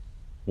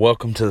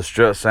Welcome to the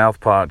Strut South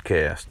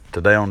podcast.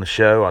 Today on the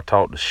show, I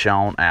talked to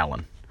Sean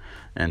Allen,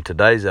 and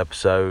today's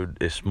episode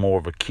is more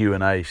of a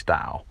Q&A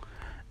style.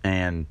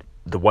 And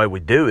the way we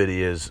do it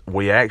is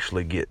we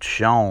actually get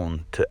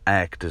Sean to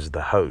act as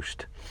the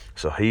host.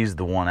 So he's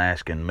the one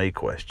asking me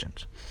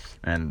questions.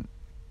 And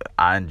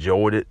I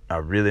enjoyed it. I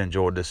really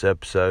enjoyed this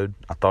episode.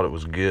 I thought it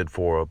was good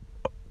for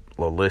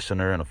a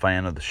listener and a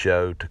fan of the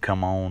show to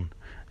come on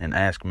and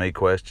ask me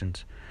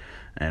questions.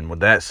 And with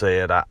that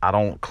said, I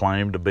don't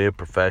claim to be a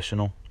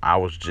professional. I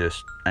was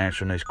just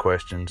answering these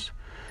questions,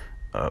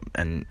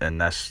 and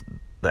that's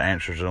the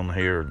answers on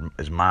here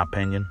is my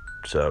opinion.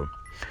 So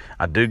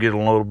I do get a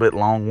little bit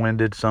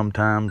long-winded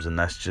sometimes, and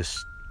that's just,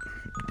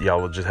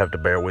 y'all will just have to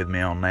bear with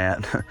me on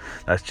that.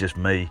 That's just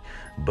me.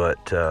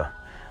 But I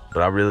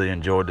really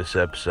enjoyed this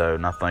episode,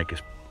 and I think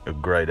it's a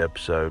great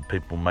episode.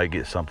 People may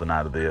get something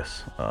out of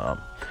this.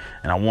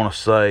 And I want to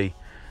say,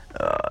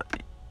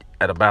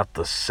 at about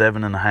the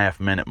 7.5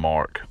 minute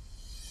mark,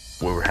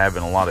 we were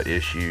having a lot of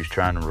issues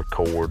trying to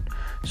record,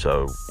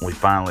 so we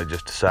finally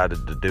just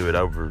decided to do it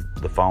over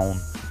the phone,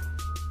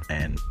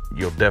 and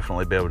you'll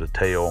definitely be able to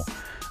tell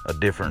a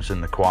difference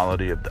in the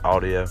quality of the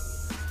audio.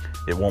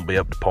 It won't be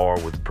up to par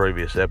with the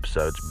previous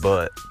episodes,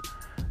 but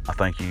I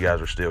think you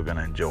guys are still going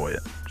to enjoy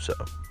it, so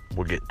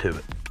we'll get to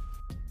it.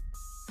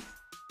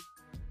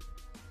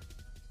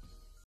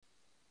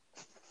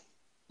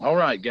 All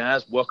right,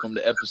 guys, welcome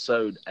to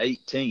episode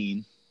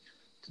 18.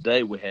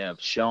 Today we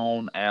have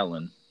Sean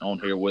Allen on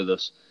here with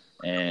us,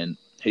 and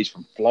he's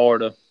from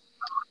Florida.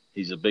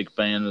 He's a big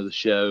fan of the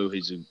show.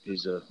 He's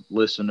a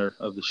listener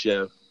of the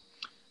show,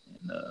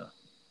 and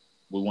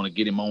we want to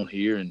get him on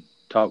here and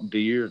talk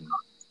deer and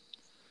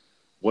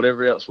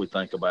whatever else we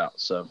think about.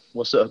 So,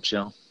 what's up,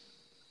 Sean?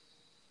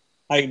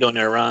 How you doing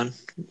there, Ron?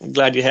 I'm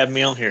glad you have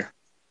me on here.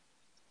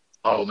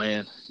 Oh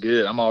man,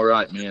 good. I'm all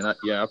right, man. I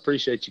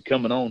appreciate you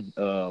coming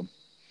on.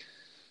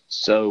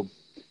 So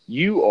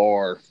you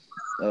are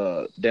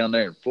down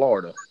there in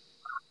Florida,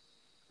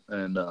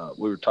 and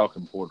we were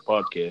talking before the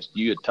podcast.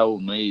 You had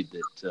told me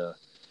that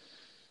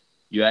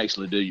you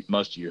actually do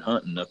most of your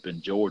hunting up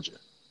in Georgia.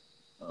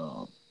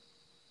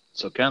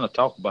 So kind of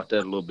talk about that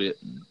a little bit.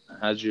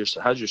 How's your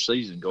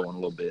season going a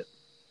little bit?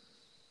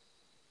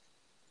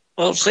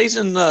 Well,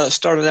 season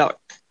started out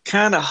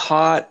kind of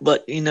hot,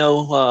 but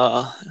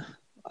I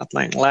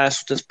think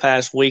this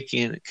past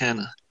weekend it kind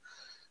of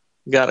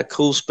got a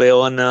cool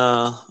spell, and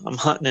I'm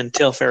hunting in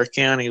Telfair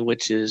County,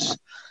 which is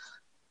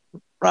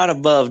right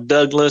above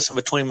Douglas and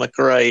between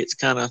McRae. It's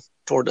kind of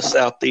toward the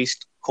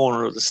southeast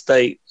corner of the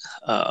state.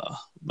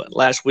 But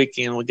last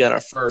weekend we got our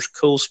first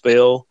cool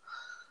spell.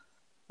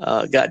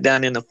 Got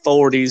down in the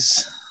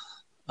 40s,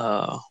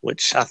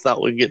 which I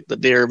thought we'd get the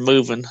deer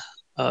moving.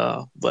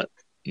 But,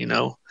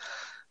 I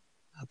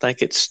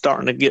think it's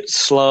starting to get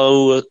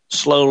slowly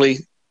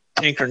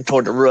tinkering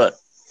toward the rut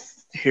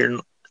here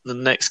in the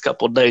next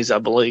couple of days, I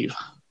believe.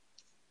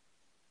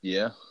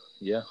 Yeah.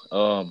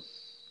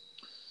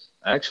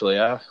 Actually,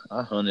 I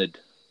hunted,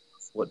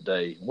 what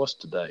day? What's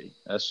today?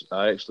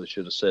 I actually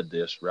should have said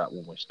this right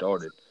when we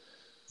started.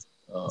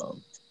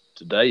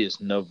 Today is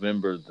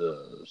November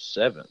the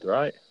 7th,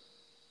 right?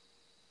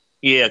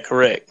 Yeah,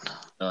 correct.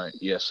 All right,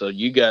 yeah, so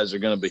you guys are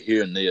going to be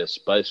hearing this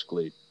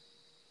basically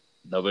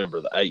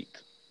November the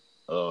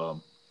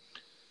 8th.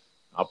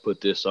 I'll put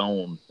this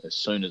on as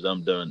soon as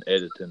I'm done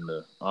editing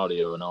the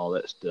audio and all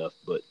that stuff.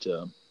 But,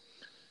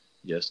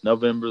 yes,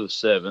 November the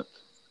 7th,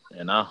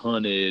 and I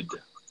hunted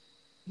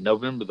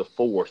November the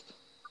 4th,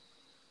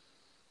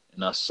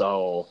 and I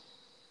saw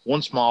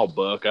one small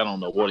buck. I don't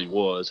know what he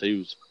was. He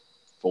was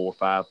 4 or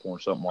 5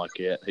 points, something like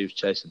that. He was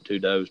chasing two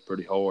does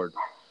pretty hard,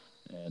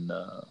 and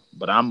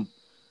but I'm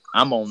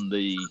on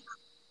the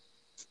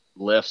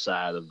left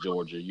side of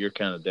Georgia. You're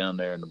kind of down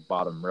there in the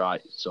bottom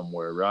right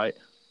somewhere, right?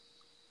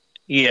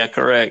 Yeah,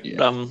 correct.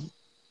 Yeah. I'm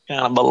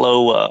kind of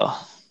below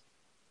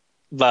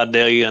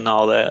Vidalia and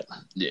all that.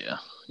 Yeah.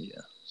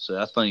 So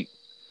I think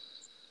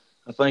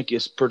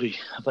it's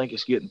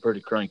getting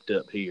pretty cranked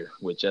up here,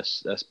 which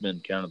that's been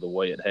kind of the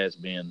way it has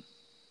been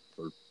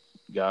for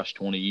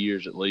 20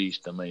 years at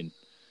least. I mean,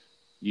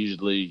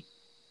 usually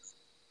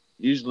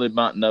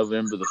about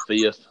November the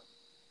 5th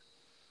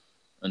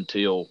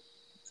until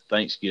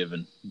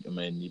Thanksgiving. I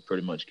mean, you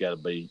pretty much got to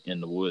be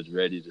in the woods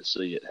ready to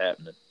see it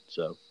happening.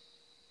 So.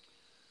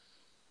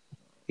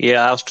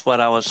 Yeah, that's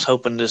what I was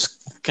hoping this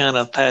kind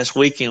of past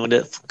weekend with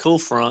that cool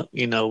front.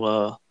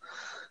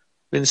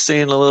 Been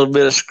seeing a little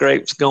bit of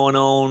scrapes going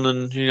on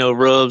and,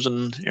 rubs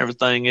and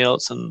everything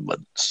else. But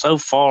so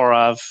far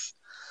I've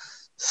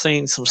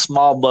seen some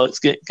small bucks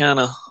get kind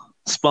of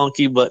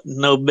spunky, but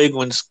no big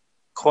ones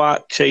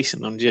quite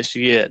chasing them just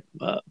yet.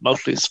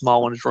 Mostly the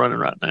small ones running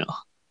right now.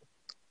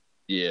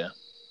 Yeah.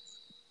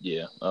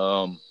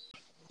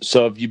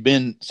 So have you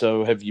been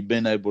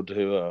able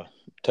to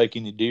take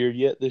any deer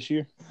yet this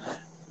year?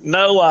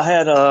 No, I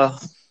had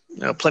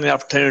plenty of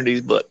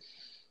opportunities, but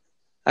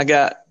I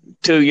got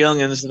two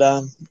youngins that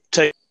I'm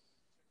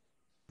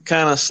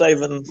kind of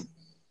saving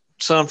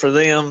some for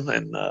them,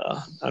 and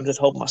I'm just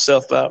holding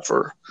myself out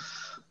for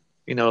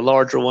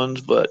larger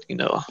ones. But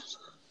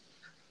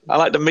I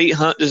like to meat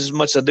hunt just as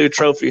much as I do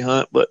trophy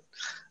hunt, but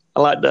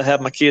I like to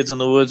have my kids in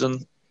the woods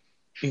and,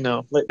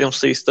 let them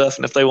see stuff.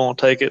 And if they want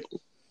to take it,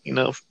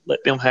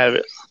 let them have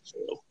it.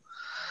 So,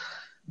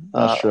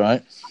 That's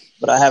right.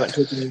 but I haven't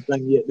taken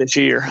anything yet this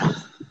year.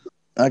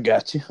 I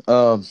got you.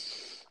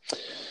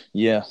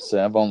 Yeah.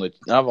 So I've only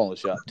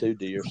shot 2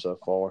 deer so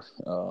far.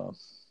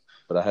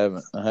 But I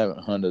haven't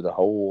hunted a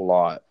whole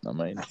lot. I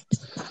mean,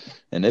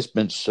 and it's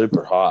been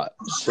super hot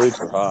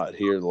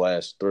here the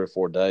last 3 or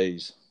 4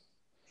 days.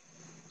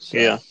 So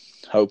Yeah.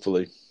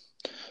 hopefully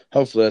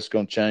that's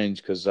going to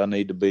change because I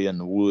need to be in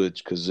the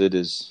woods because it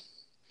is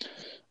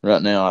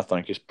right now. I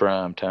think it's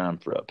prime time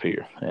for up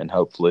here, and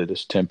hopefully they're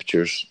saying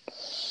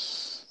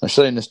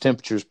this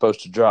temperature is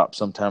supposed to drop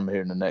sometime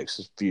here in the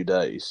next few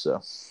days.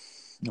 So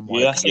I'm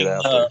going to have to get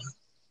out there.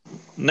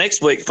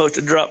 Next week supposed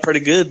to drop pretty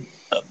good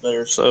up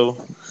there,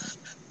 so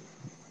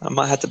I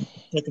might have to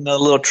take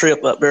another little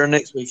trip up there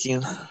next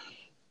weekend.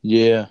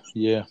 Yeah.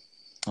 I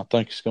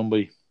think it's going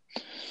to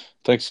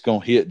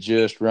hit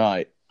just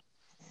right.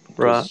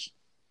 Right.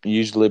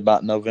 Usually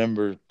about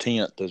November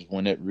 10th is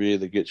when it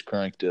really gets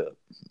cranked up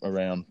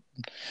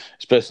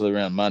especially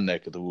around my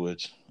neck of the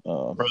woods.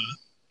 Right.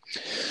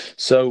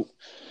 So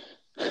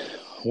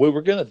we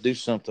were going to do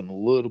something a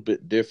little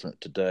bit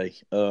different today.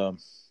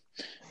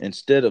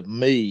 Instead of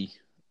me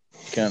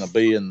kind of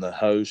being the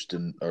host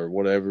or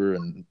whatever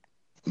and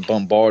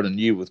bombarding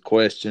you with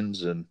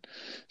questions and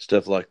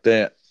stuff like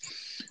that,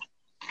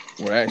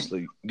 we're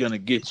actually going to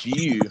get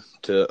you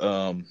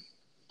to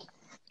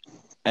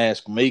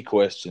ask me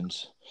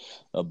questions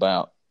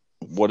about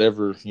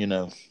whatever you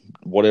want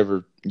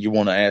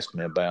to ask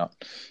me about.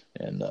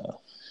 And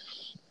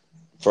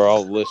for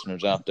all the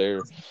listeners out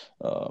there,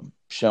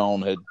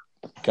 Sean had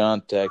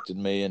contacted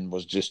me and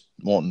was just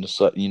wanting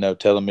to,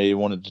 telling me he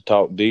wanted to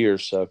talk deer.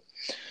 So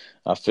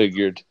I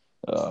figured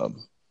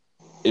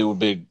it would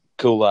be a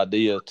cool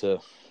idea to,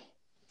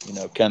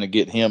 kind of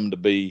get him to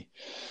be,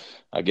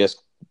 I guess,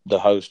 the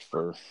host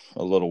for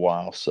a little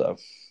while. So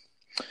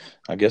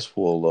I guess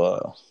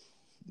we'll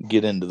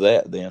get into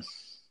that then.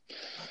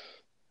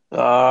 All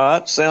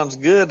right, sounds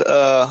good.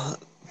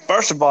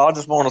 First of all, I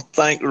just want to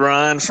thank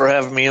Ryan for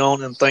having me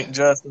on and thank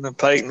Justin and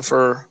Peyton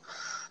for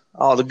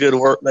all the good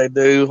work they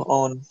do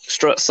on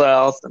Strut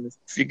South. And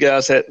if you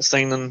guys hadn't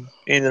seen them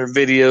in their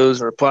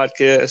videos or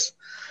podcasts,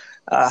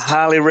 I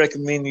highly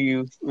recommend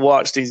you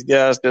watch these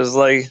guys because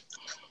they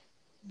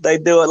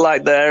do it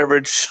like the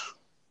average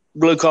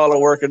blue-collar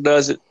worker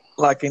does it,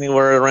 like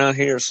anywhere around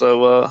here.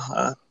 So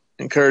I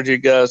encourage you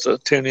guys to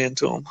tune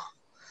into them.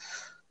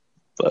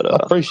 But I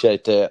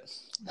appreciate that.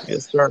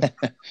 Yes, sir.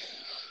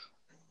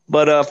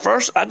 But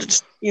first, I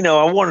just,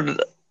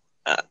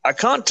 I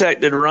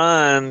contacted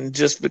Ryan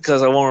just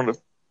because I wanted to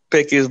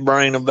pick his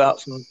brain about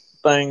some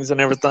things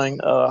and everything.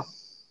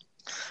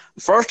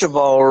 First of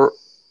all,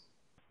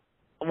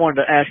 I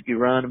wanted to ask you,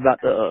 Ryan,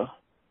 about the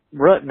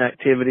rutting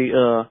activity.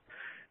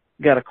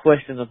 Got a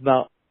question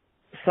about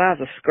the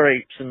size of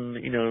scrapes and,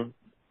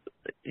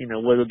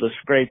 whether the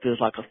scrape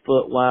is like a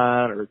foot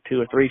wide or 2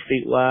 or 3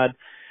 feet wide.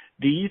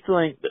 Do you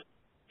think that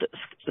the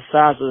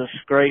size of the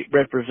scrape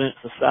represents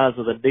the size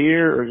of the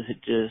deer, or is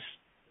it just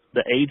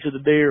the age of the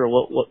deer, or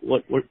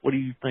what do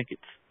you think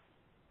it's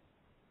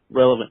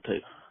relevant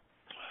to?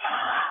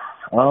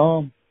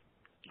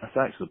 That's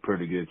actually a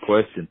pretty good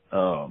question.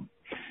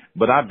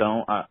 But I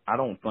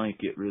don't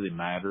think it really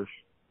matters.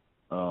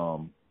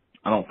 I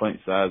don't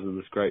think size of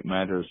the scrape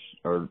matters,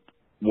 or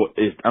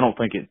I don't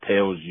think it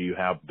tells you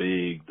how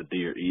big the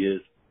deer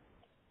is,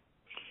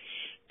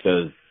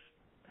 because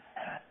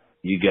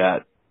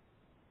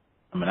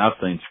I've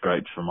seen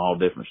scrapes from all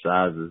different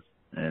sizes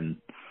and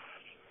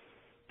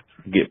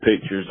get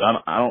pictures.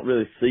 I don't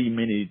really see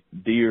many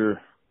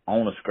deer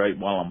on a scrape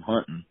while I'm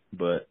hunting,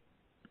 but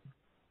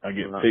I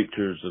get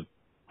pictures of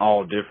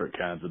all different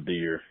kinds of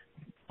deer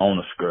on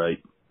a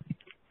scrape.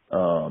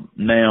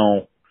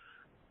 Now,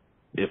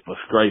 if a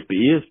scrape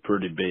is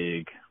pretty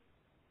big,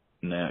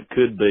 now it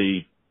could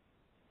be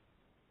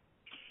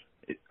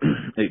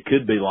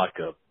like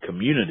a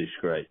community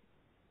scrape.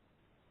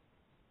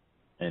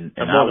 And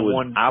more than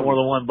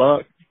one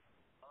buck?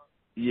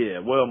 Yeah,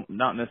 well,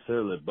 not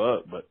necessarily a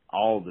buck, but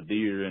all the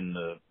deer in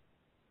the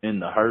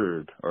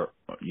herd, or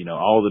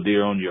all the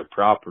deer on your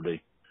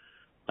property.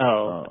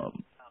 Oh.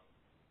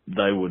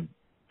 They would,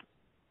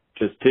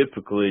 because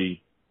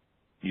typically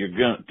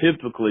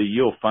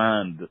you'll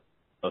find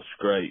a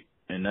scrape,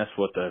 and that's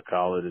what they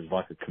call it, is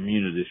like a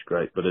community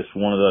scrape. But it's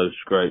one of those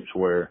scrapes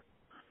where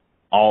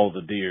all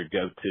the deer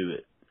go to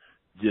it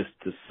just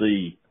to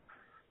see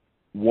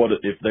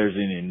if there's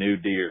any new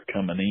deer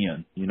coming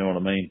in. You know what I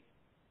mean?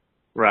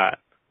 Right.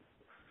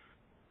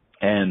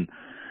 And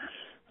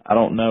I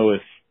don't know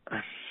if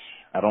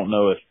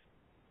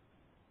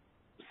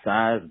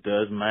size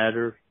does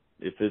matter,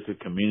 if it's a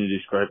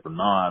community scrape or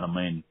not.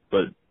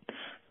 But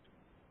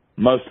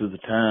most of the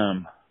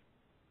time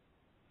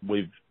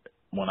when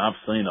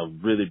I've seen a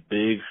really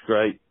big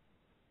scrape,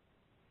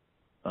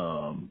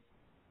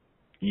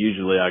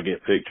 usually I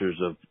get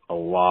pictures of a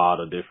lot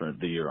of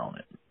different deer on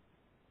it.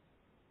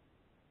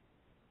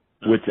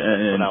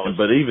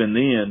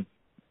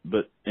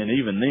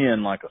 even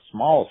then, like a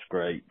small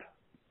scrape,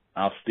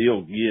 I'll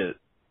still get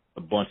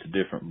a bunch of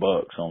different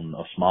bucks on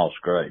a small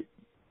scrape.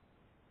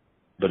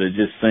 But it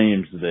just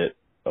seems that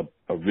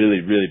a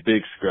really, really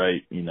big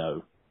scrape,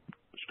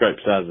 scrape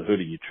size of the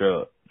hood of your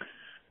truck,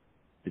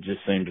 it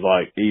just seems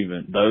like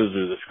even those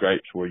are the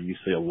scrapes where you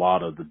see a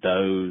lot of the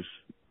does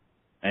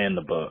and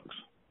the bucks.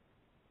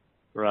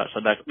 Right. So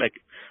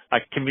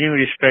like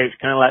community scrapes,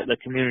 kind of like the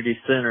community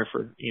center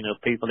for,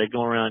 people that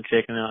go around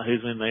checking out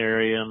who's in the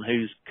area and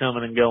who's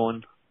coming and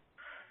going.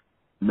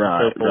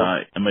 Right,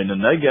 right. I mean,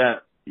 and they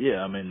got,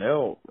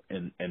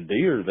 and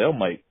deer, they'll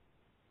make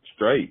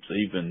scrapes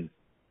even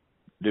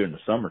during the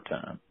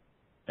summertime.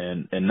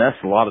 And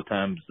that's a lot of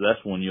times,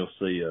 that's when you'll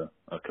see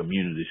a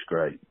community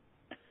scrape.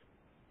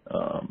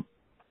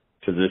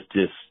 'Cause it's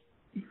just,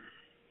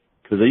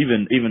 cause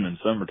even in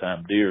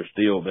summertime, deer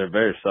they're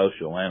very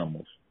social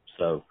animals.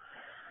 So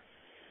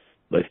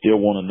they still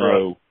want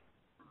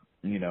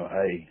to know,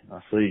 hey, I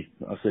see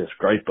a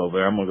scrape over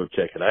there. I'm going to go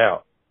check it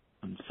out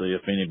and see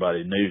if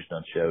anybody new's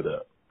done showed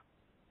up.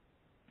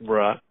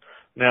 Right.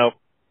 Now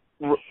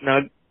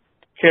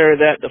carry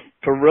that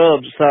to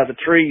rubs beside the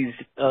trees.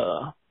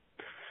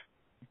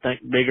 Think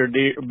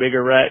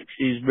bigger racks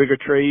use bigger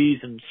trees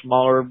and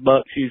smaller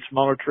bucks use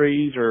smaller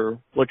trees, or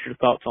what's your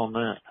thoughts on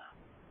that?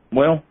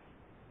 Well,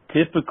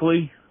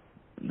 typically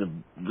the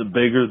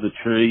bigger the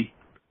tree,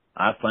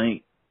 I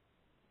think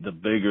the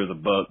bigger the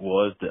buck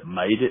was that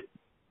made it.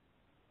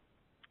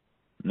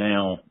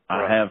 Now,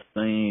 right.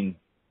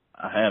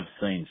 I have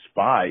seen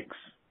spikes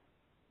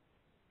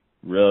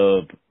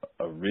rub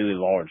a really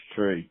large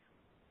tree,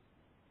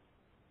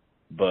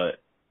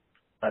 but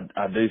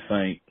I do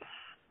think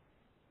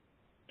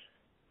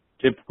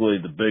typically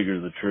the bigger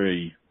the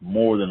tree,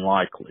 more than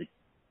likely,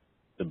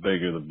 the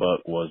bigger the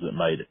buck was that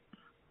made it.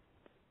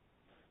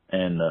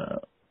 And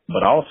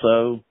but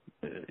also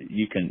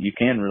you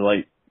can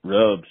relate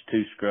rubs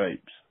to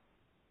scrapes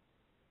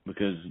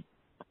because,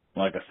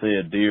 like I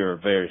said, deer are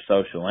very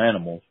social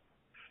animals,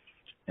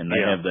 and they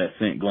have that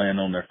scent gland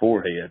on their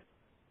forehead.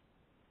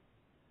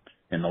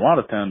 And a lot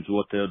of times,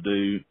 what they'll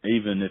do,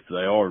 even if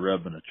they are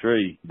rubbing a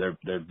tree, they're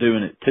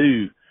doing it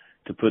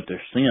to put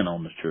their scent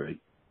on the tree.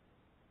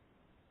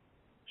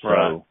 So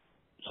right.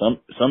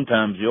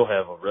 Sometimes you'll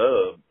have a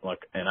rub,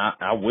 and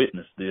I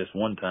witnessed this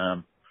one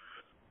time.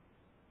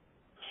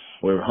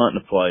 We were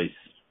hunting a place,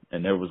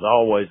 and there was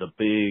always a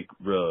big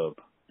rub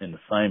in the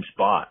same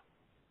spot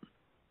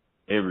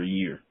every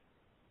year.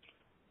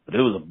 But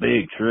it was a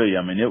big tree.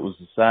 I mean, it was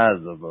the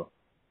size of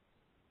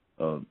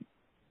a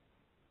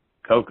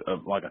Coke,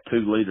 like a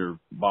 2-liter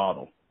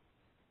bottle.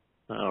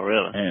 Oh,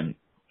 really?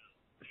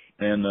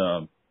 And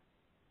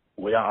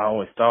I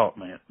always thought,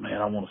 man,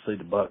 I want to see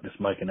the buck that's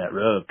making that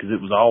rub, because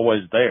it was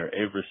always there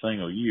every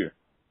single year.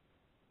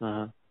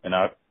 Uh-huh. And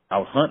I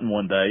was hunting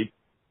one day.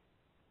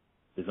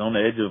 It was on the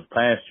edge of a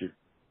pasture,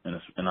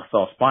 and I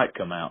saw a spike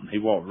come out, and he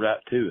walked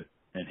right to it,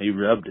 and he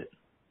rubbed it.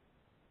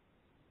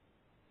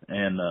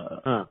 And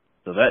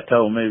so that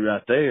told me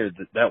right there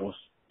that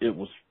it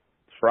was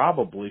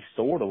probably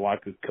sort of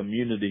like a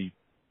community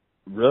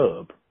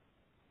rub,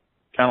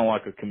 kind of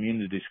like a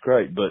community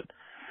scrape, but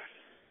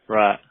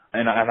right.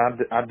 And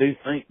I do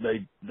think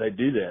they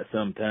do that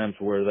sometimes,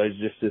 where there's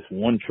just this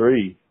one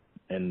tree,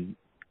 and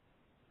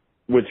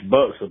which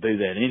bucks will do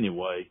that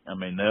anyway. I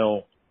mean,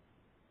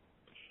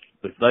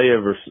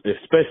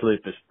 especially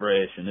if it's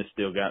fresh and it's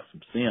still got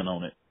some scent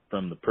on it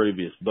from the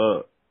previous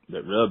buck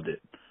that rubbed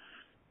it,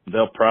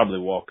 they'll probably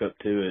walk up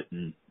to it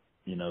and,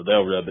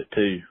 they'll rub it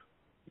too.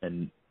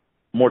 And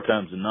more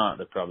times than not,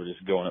 they're probably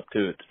just going up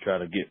to it to try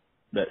to get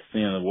that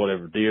scent of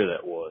whatever deer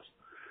that was.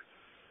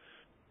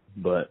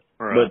 But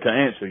to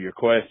answer your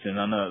question,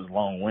 I know it was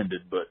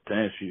long-winded, but to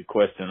answer your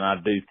question, I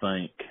do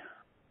think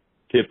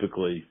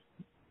typically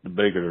the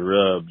bigger the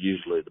rub,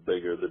 usually the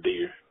bigger the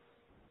deer.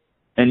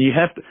 And you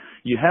have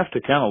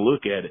to kind of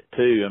look at it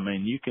too. I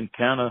mean, you can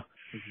kind of,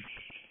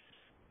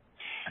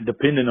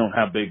 depending on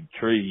how big the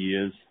tree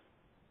is,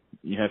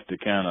 you have to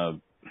kind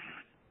of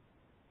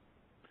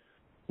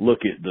look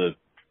at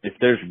if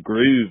there's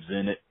grooves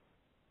in it,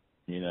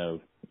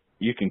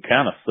 you can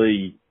kind of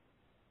see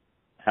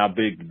how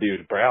big the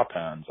deer's brow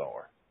tines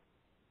are.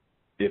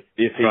 If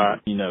he,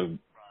 right.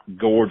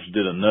 Gorged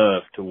it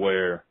enough to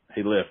where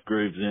he left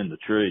grooves in the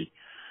tree,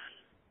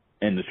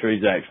 and the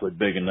tree's actually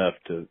big enough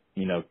to,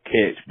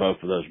 catch both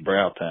of those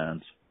brow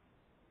tines.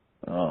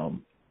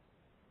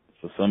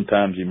 So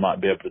sometimes you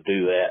might be able to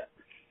do that.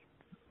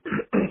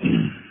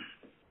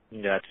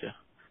 Gotcha.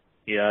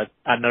 Yeah,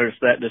 I noticed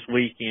that this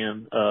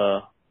weekend,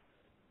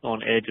 on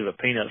the edge of a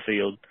peanut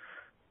field.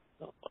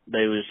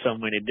 There was so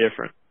many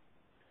different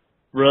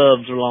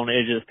rubs along the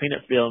edge of the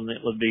peanut field, and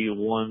it would be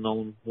one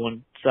on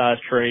one size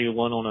tree,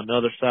 one on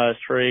another size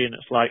tree, and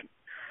it's like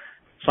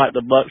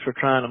the bucks were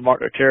trying to mark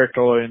their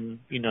territory and,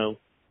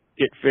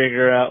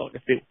 figure out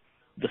if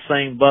the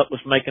same buck was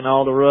making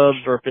all the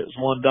rubs, or if it was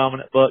one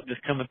dominant buck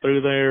just coming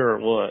through there, or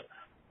what.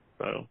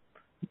 So,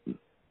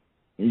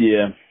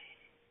 yeah.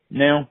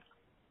 Now,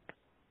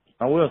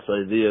 I will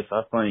say this: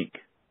 I think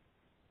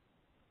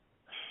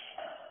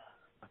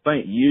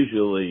think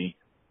usually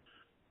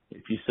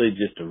if you see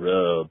just a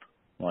rub,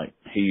 like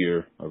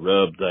here, a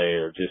rub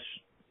there, just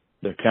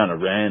they're kind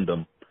of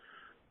random.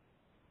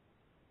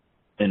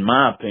 In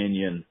my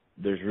opinion,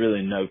 there's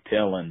really no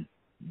telling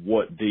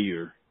what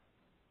deer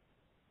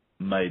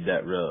made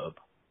that rub.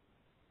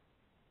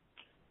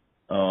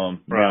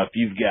 Now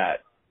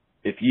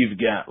if you've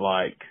got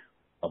like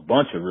a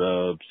bunch of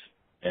rubs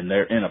and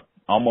they're in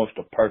almost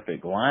a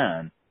perfect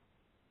line,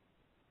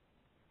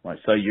 like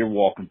say you're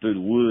walking through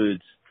the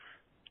woods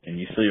and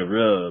you see a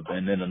rub,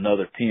 and then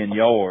another 10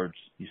 yards,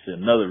 you see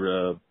another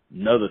rub,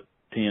 another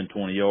 10,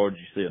 20 yards,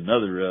 you see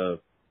another rub,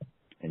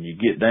 and you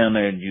get down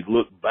there and you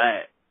look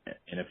back,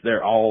 and if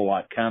they're all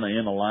like kind of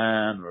in a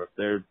line, or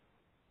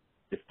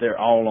if they're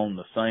all on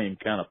the same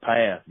kind of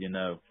path, you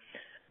know,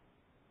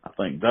 I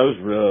think those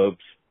rubs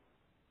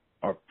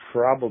are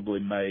probably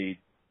made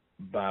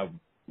by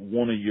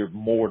one of your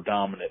more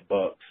dominant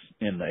bucks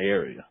in the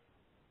area.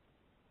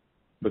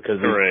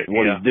 Because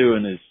what he's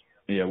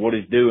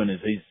doing is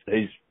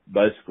he's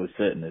basically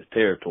setting his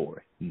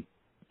territory, and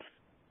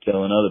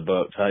telling other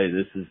bucks, hey,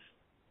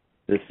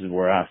 this is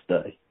where I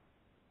stay.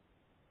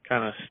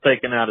 Kind of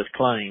staking out his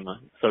claim,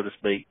 so to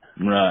speak.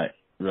 Right.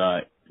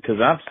 Because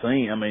I've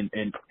seen, I mean,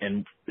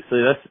 and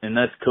see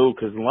that's cool,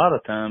 because a lot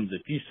of times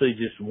if you see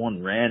just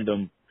one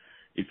random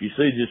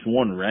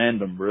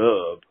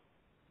rub,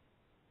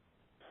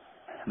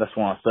 that's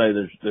why I say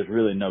there's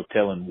really no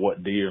telling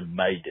what deer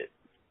made it.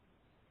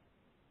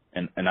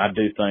 And I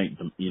do think,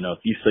 you know, if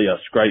you see a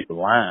scrape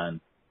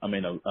line, I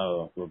mean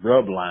a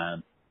rub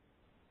line,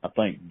 I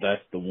think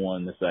that's the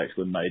one that's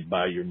actually made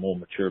by your more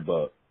mature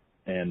buck.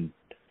 And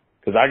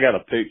because I got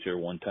a picture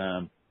one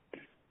time,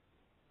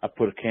 I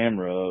put a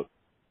camera up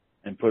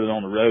and put it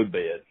on the road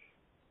bed.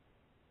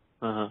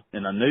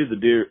 And I knew the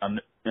deer,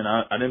 and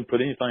I didn't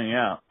put anything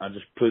out. I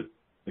just put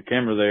the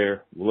camera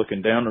there,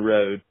 looking down the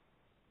road,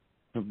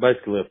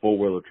 basically a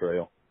 4-wheeler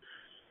trail,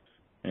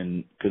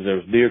 and because there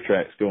was deer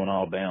tracks going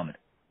all down it.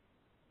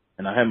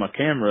 And I had my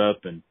camera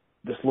up, and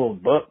this little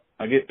buck,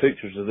 I get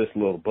pictures of this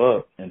little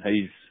buck, and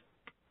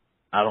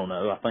I don't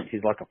know, I think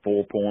he's like a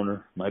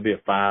 4-pointer, maybe a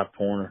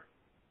 5-pointer.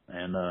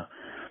 And,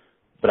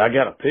 but I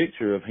got a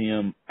picture of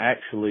him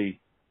actually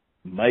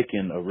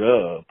making a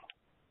rub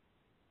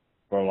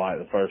for like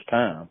the first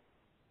time.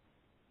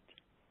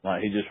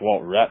 Like he just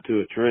walked right to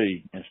a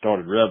tree and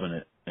started rubbing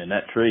it, and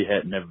that tree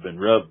had never been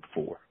rubbed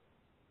before.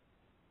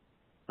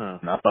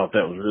 And I thought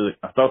that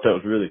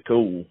was really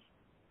cool.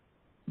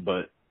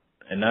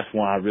 And that's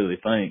why I really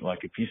think,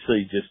 like, if you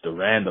see just a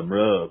random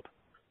rub,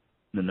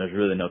 then there's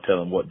really no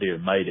telling what deer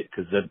made it,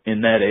 because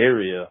in that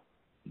area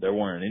there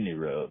weren't any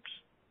rubs.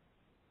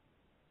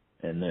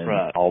 And then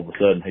all of a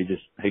sudden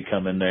he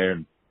come in there,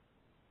 and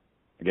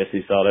I guess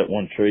he saw that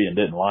one tree and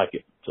didn't like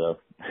it. So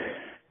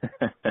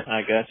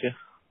I got you.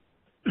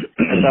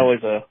 It's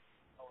always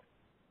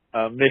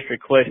a mystery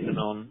question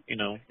on, you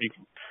know, you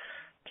can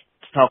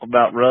talk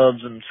about rubs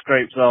and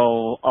scrapes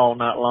all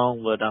night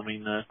long, but I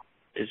mean,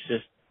 it's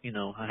just, you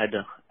know, I had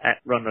to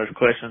run those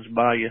questions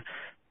by you.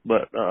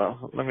 But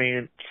let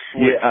me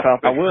switch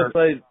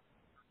topics.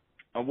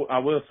 I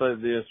will say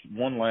this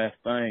one last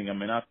thing. I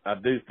mean, I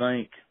do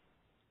think,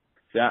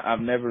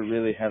 I've never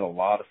really had a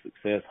lot of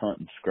success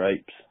hunting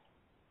scrapes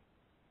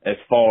as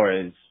far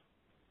as,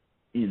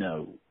 you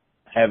know,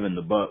 having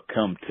the buck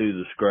come to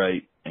the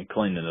scrape and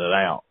cleaning it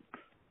out.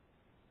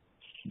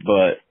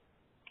 But,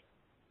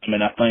 I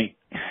mean, I think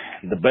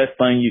the best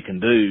thing you can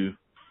do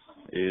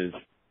is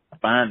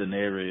find an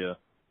area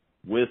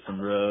with some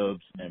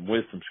rubs and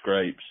with some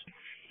scrapes.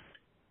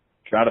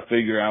 Try to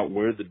figure out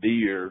where the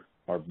deer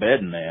are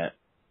bedding at,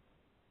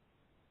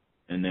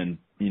 and then,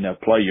 you know,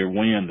 play your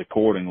wind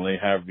accordingly,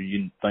 however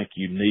you think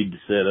you need to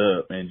set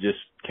up, and just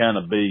kind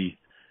of be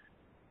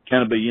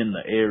in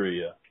the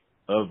area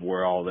of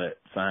where all that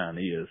sign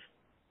is.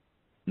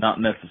 Not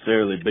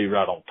necessarily be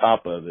right on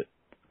top of it.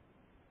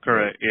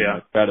 Correct, yeah.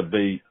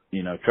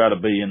 You know, try to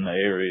be in the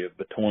area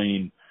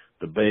between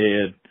the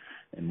bed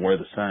and where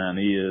the sign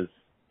is,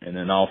 and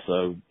then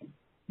also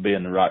be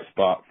in the right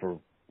spot for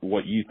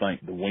what you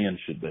think the wind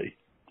should be.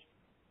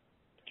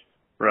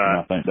 Right. And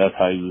I think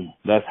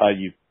that's how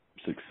you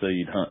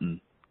succeed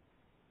hunting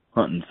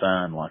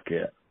sign like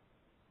that.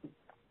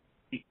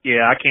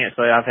 Yeah, I can't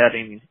say I've had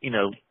any, you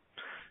know,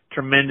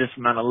 tremendous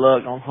amount of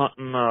luck on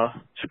hunting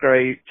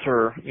scrapes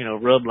or, you know,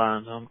 rub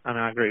lines. And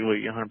I agree with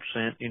you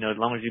 100%. You know, as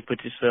long as you put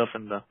yourself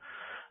in the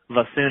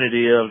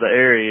vicinity of the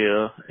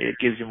area, it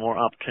gives you more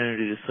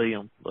opportunity to see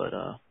them. But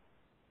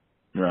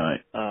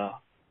right. I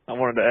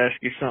wanted to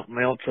ask you something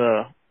else.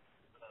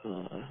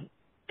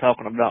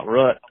 Talking about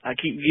rut, I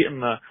keep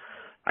getting a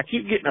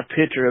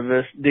picture of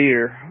this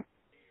deer,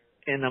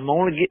 and I'm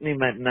only getting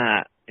him at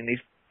night, and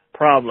he's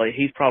probably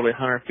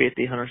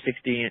 150,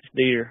 160 inch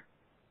deer.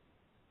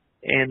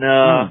 And,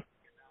 I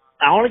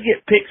only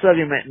get pics of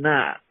him at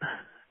night.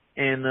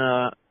 And,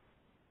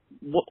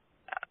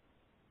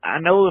 I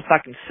know if I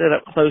can set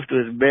up close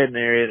to his bedding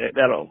area,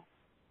 that'll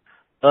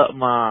up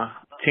my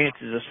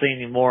chances of seeing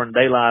him more in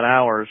daylight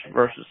hours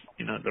versus,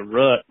 you know, the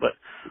rut. But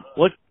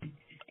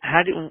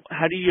how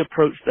do you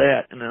approach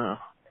that? And as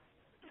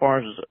far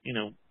as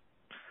getting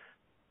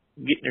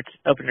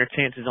upping your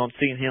chances on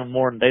seeing him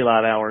more in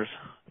daylight hours,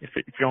 if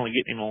you're only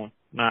getting him on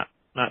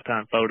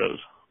nighttime photos.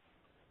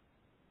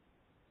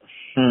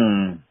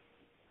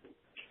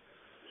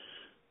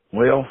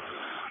 Well,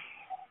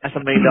 that's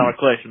 $1 million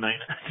question,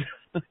 ain't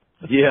it?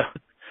 Yeah.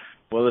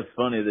 Well, it's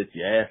funny that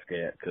you ask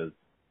that because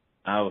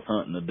I was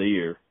hunting a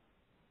deer,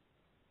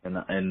 and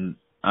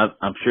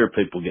I'm sure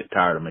people get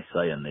tired of me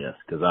saying this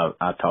because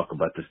I talk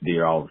about this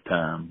deer all the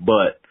time,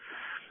 but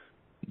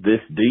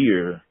this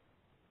deer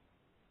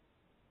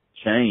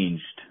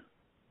changed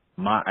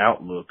my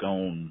outlook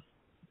on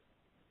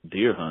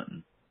deer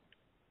hunting.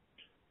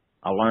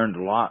 I learned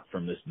a lot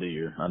from this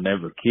deer. I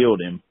never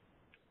killed him.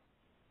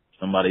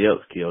 Somebody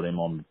else killed him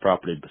on the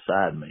property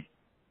beside me.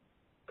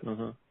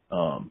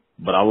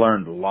 But I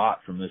learned a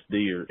lot from this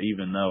deer,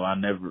 even though I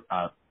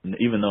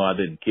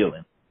didn't kill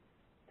him.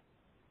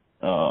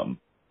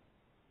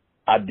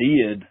 I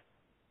did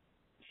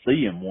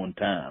see him one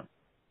time,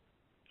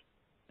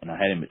 and I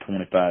had him at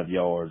 25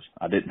 yards.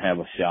 I didn't have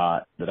a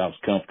shot that I was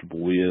comfortable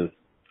with.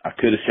 I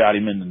could have shot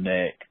him in the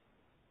neck.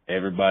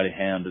 Everybody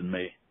hounded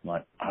me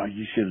like, "Oh,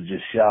 you should have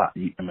just shot.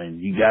 You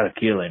got to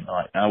kill him."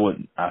 Like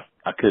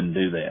I couldn't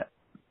do that.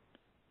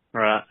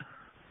 Right.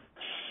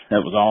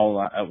 That was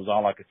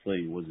all I could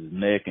see was his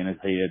neck and his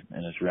head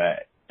and his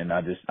rack, and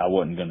I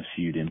wasn't going to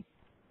shoot him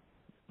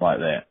like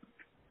that.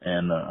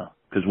 And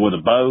because with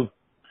a bow,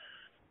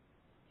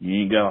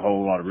 you ain't got a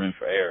whole lot of room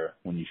for error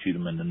when you shoot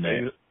him in the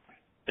neck.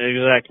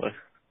 Exactly.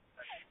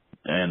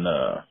 And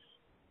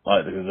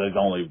like there's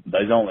only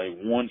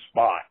one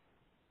spot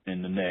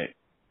in the neck.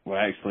 Well,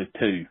 actually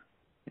two.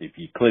 If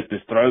you clip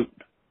his throat,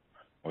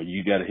 or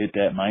you got to hit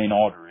that main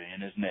artery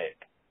in his neck.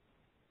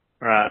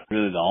 Right.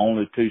 Really, the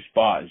only two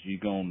spots you're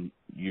going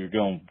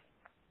to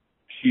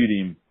shoot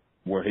him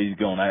where he's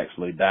going to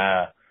actually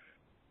die,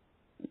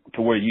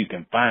 to where you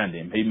can find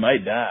him. He may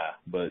die,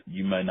 but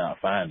you may not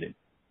find him.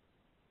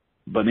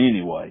 But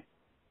anyway,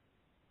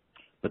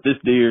 this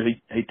deer,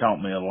 he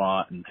taught me a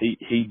lot, and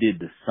he did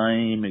the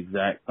same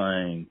exact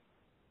thing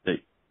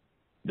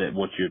that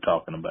what you're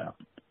talking about.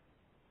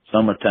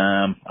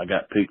 Summertime, I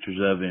got pictures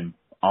of him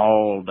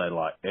all day,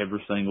 like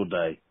every single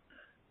day.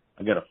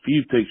 I got a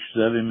few pictures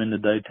of him in the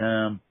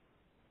daytime,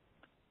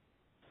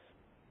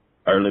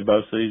 early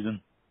bow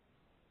season,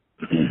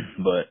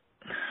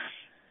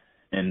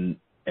 and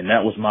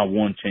that was my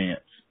one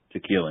chance to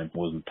kill him,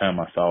 was the time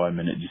I saw him,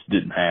 and it just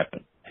didn't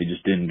happen. He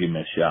just didn't give me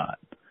a shot.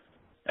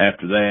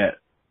 After that,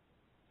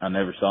 I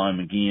never saw him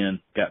again.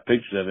 Got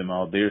pictures of him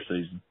all deer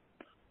season.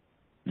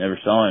 Never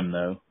saw him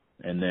though.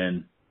 And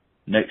then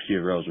next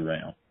year rolls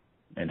around,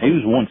 and he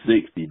was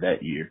 160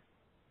 that year.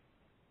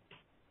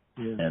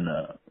 Yeah. And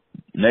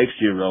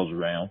next year rolls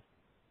around,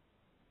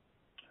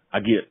 I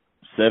get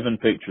 7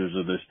 pictures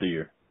of this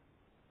deer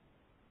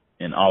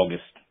in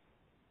August,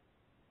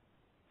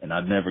 and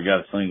I'd never got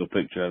a single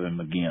picture of him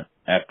again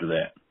after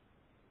that.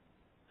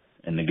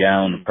 And the guy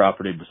on the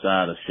property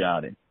beside us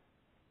shot him,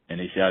 and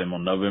he shot him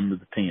on November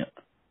the 10th.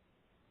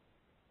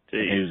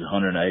 And he was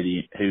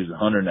 180. He was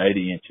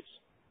 180 inches.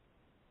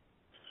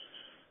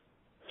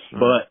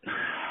 But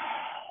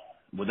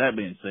with that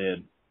being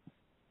said,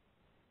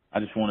 I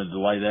just wanted to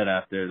lay that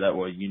out there. That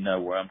way you know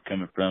where I'm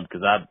coming from,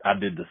 because I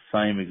did the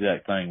same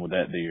exact thing with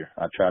that deer.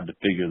 I tried to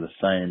figure the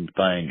same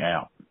thing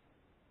out.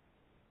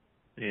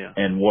 Yeah.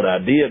 And what I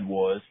did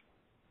was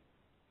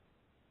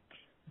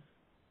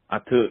I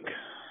took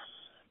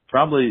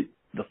probably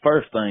the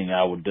first thing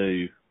I would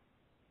do,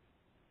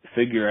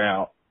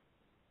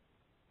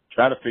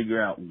 try to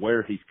figure out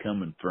where he's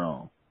coming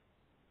from.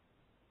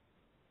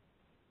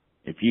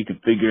 If you can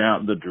figure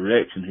out the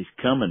direction he's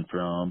coming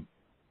from,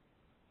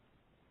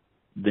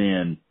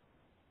 then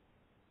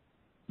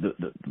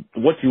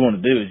what you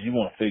want to do is you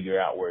want to figure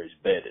out where he's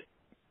bedded.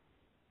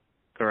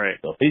 Correct.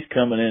 So if he's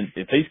coming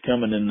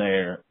in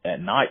there at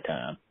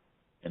nighttime,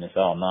 and it's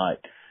all night,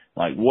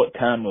 like what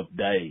time of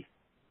day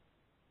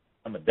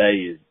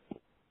is,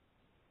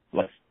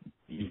 like,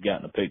 you've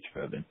gotten a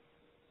picture of him?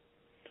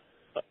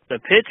 The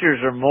pictures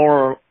are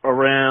more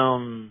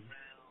around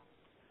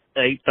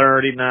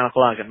 8:30, 9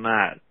 o'clock at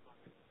night.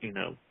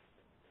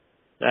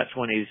 That's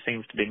when he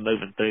seems to be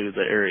moving through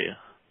the area.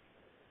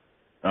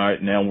 All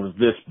right. Now, was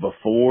this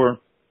before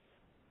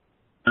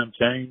time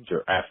change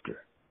or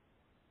after?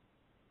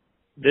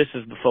 This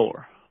is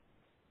before.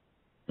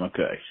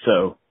 Okay.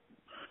 So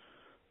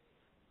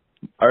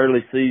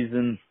early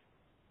season,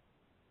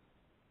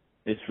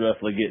 it's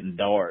roughly getting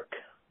dark,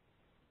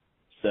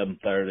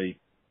 7:30.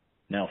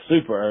 Now,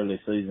 super early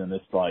season,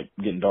 it's like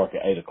getting dark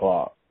at 8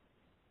 o'clock.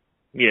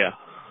 Yeah.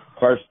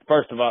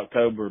 First of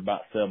October,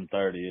 about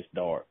 7:30, it's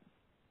dark.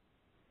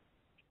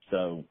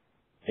 So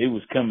he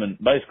was coming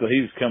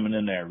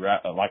in there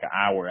right like an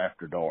hour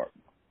after dark.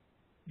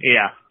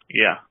 Yeah.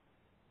 Yeah.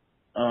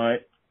 All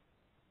right.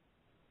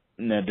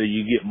 Now, do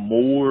you get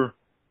more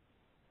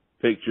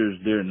pictures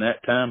during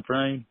that time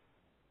frame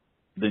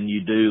than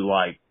you do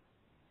like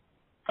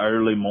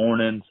early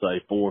morning, say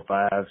 4,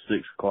 5,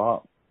 6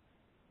 o'clock?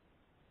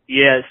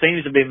 Yeah, it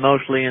seems to be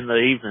mostly in the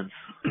evenings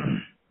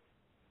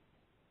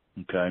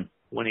Okay.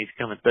 when he's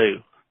coming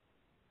through.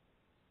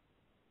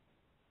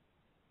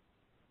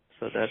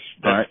 So that's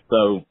All right.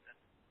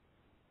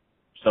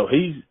 So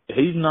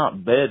he's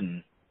not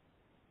bedding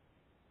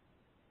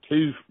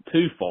too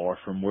far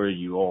from where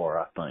you are,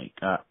 I think.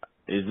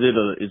 Is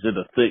it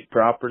a thick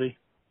property?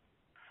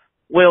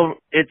 well,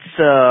 it's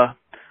the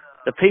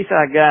piece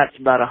I got's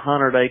about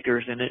 100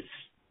 acres, and it's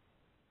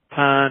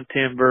pine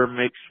timber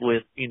mixed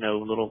with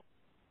little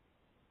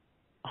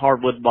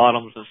hardwood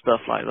bottoms and stuff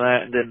like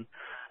that, and then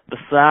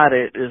beside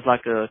it is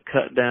like a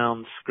cut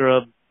down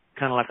scrub,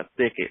 kind of like a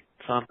thicket.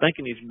 So I'm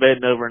thinking he's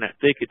bedding over in that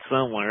thicket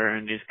somewhere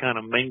and just kind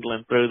of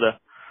mingling through the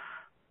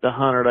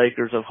 100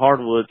 acres of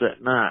hardwoods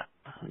at night.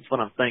 That's what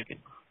I'm thinking.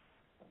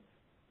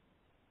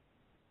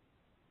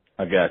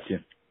 I got you.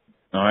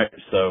 All right.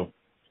 So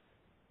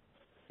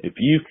if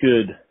you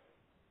could,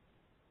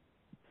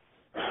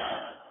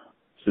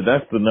 so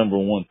that's the number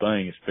one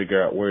thing is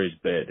figure out where he's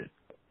bedded.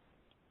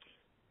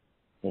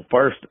 Well,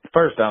 first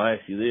I'll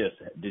ask you this: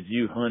 did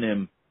you hunt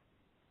him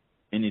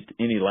any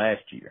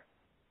last year?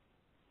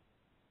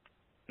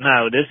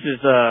 No, this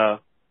is the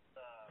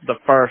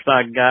first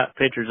I got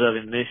pictures of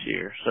him this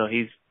year. So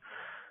he's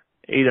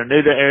either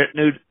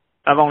new.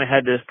 I've only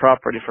had this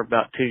property for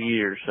about 2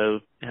 years, so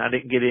I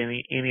didn't get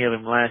any of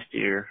him last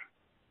year.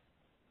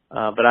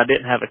 But I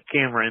didn't have a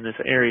camera in this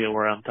area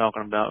where I'm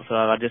talking about, so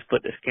I just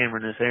put this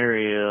camera in this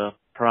area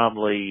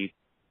probably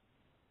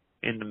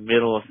in the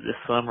middle of this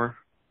summer,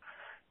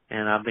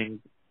 and I've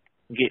been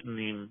getting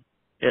him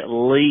at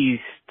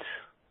least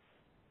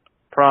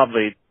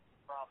probably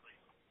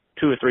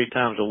 2 or 3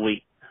 times a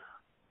week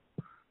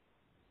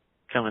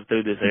coming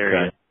through this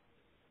area.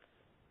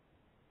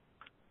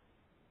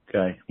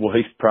 Okay. Well,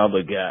 he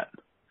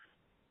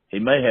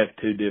may have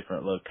 2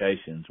 different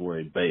locations where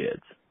he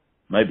beds.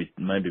 Maybe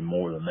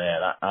more than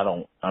that.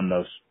 I'm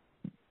no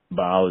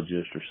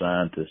biologist or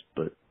scientist,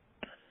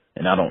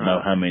 and I don't know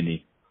how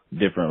many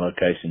different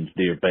locations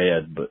deer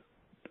bed,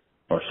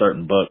 or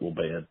certain buck will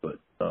bed,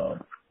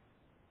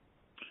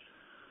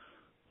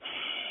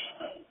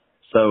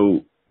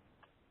 so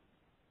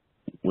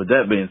with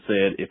that being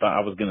said, if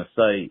I was going to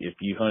say,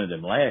 if you hunted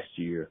him last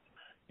year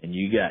and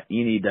you got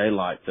any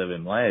daylights of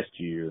him last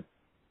year,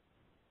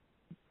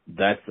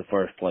 that's the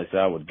first place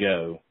I would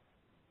go.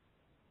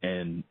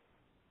 And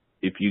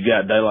if you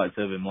got daylights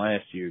of him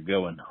last year,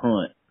 go and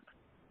hunt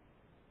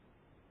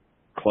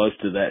close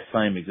to that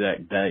same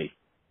exact day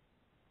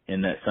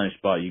in that same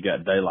spot you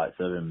got daylights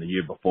of him the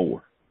year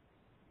before.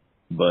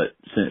 But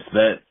since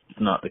that's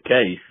not the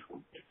case,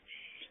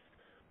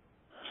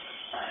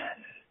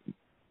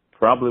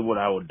 probably what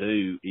I would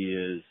do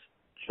is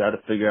try to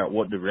figure out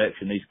what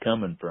direction he's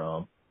coming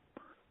from.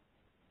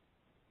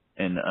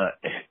 And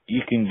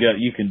you can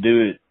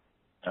do it,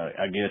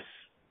 I guess,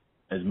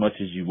 as much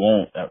as you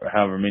want, or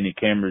however many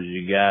cameras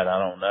you got. I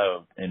don't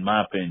know. In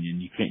my opinion,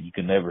 you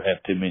can never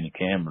have too many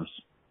cameras,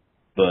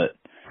 but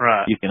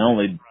Right. you can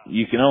only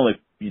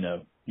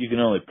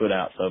put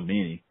out so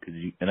many, because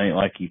it ain't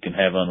like you can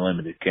have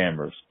unlimited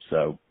cameras.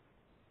 So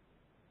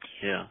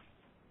Yeah.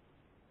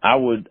 I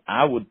would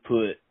try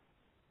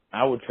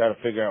to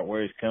figure out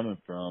where he's coming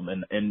from,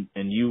 and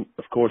you,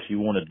 of course, you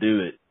want to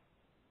do it.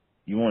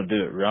 You want to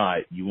do it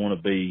right. You don't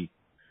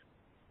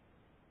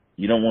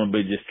want to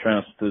be just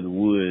trouncing through the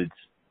woods,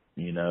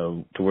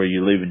 to where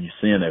you're leaving your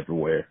scent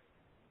everywhere.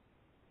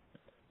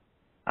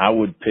 I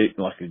would pick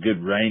like a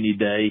good rainy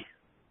day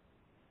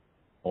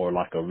or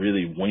like a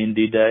really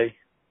windy day.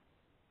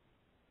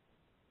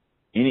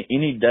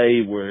 Any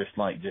day where it's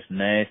like just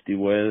nasty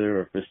weather,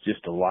 or if it's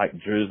just a light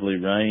drizzly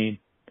rain,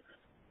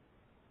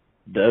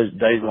 those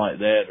days like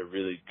that are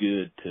really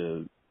good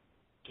to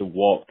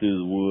walk through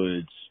the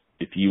woods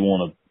if you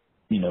want to,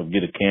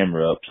 get a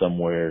camera up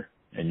somewhere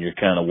and you're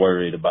kind of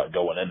worried about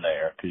going in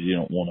there because you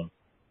don't want to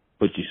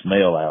put your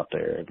smell out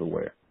there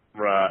everywhere.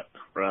 Right.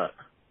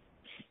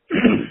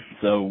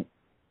 So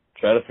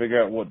try to figure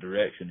out what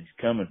direction he's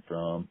coming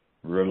from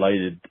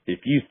related.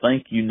 If you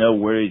think you know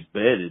where he's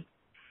bedded,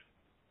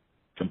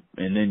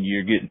 and then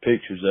you're getting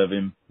pictures of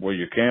him where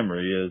your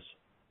camera is,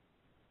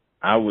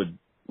 I would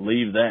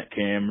leave that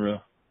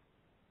camera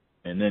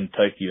and then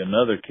take you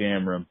another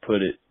camera and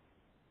put it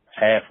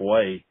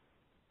halfway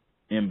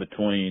in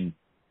between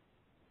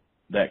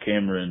that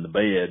camera and the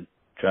bed.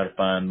 Try to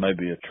find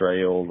maybe a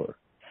trail or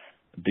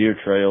a deer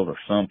trail or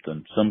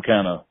something, some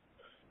kind of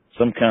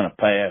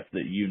path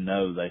that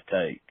they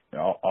take.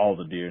 All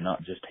the deer,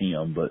 not just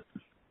him, but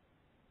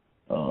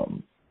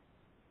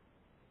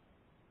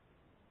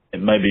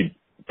and maybe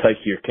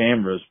take your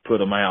cameras, put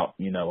them out,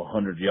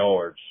 100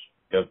 yards,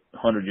 go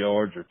 100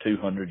 yards or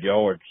 200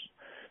 yards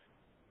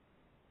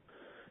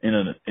in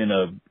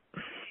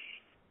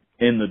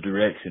the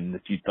direction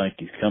that you think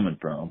he's coming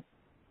from,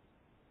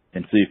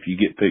 and see if you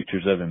get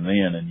pictures of him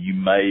then, and you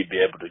may be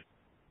able to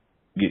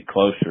get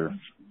closer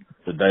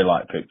to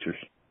daylight pictures.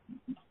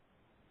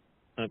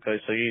 Okay,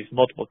 so you use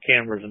multiple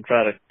cameras and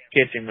try to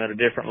catch him at a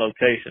different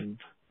location.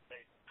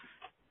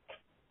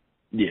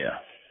 Yeah.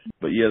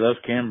 But yeah, those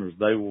cameras,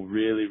 they will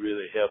really,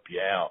 really help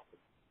you out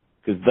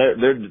because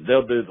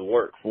they'll do the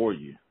work for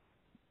you.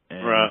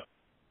 And Right.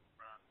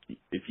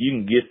 if you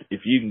can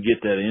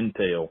get that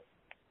intel,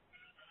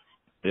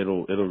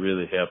 it'll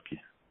really help you.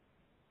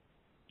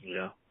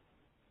 Yeah.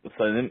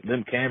 So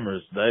them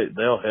cameras,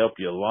 they'll help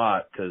you a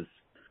lot, because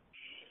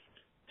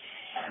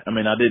I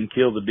mean, I didn't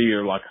kill the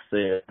deer like I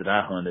said that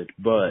I hunted,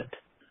 but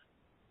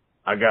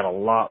I got a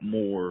lot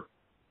more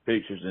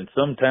pictures. And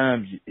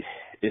sometimes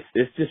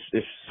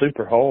it's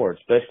super hard,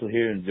 especially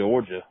here in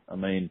Georgia. I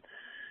mean,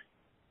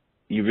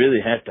 you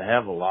really have to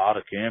have a lot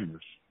of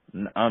cameras.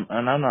 And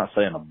I'm not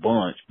saying a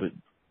bunch, but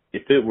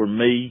if it were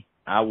me,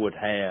 I would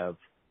have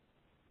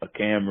a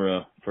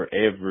camera for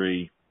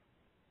every,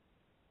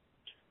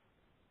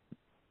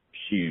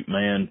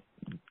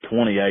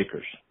 20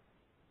 acres.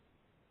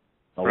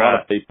 A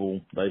lot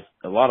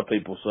of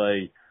people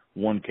say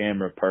one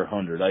camera per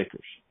 100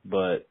 acres,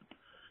 but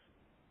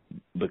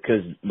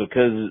because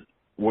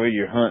where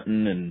you're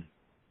hunting and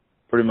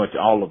pretty much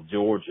all of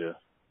Georgia,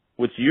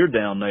 which you're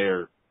down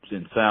there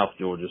in South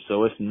Georgia,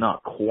 so it's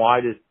not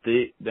quite as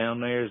thick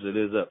down there as it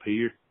is up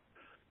here.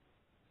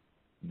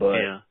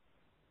 But Yeah.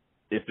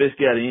 if it's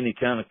got any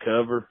kind of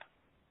cover,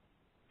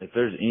 if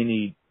there's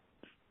any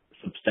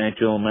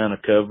substantial amount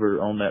of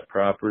cover on that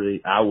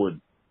property, I would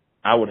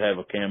have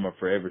a camera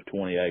for every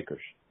 20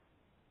 acres.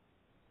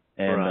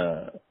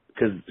 And,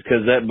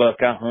 cause that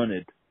buck I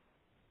hunted,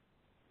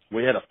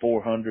 we had a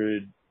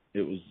 400,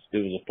 it was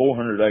a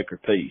 400 acre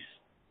piece.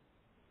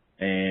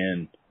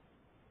 And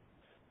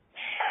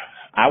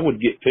I would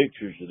get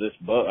pictures of this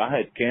buck. I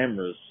had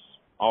cameras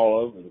all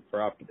over the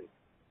property.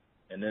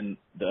 And then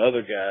the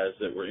other guys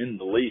that were in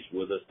the lease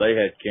with us, they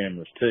had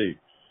cameras too.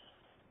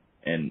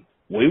 And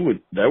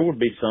there would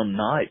be some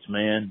nights,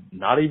 man,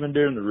 not even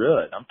during the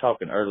rut. I'm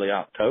talking early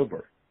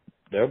October.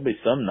 There would be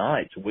some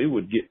nights we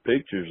would get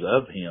pictures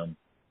of him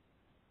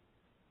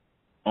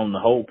on the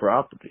whole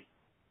property.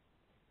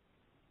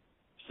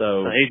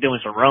 So he's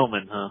doing some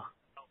roaming, huh?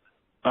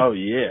 Oh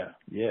yeah.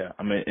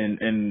 I mean,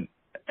 and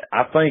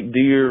I think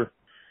deer,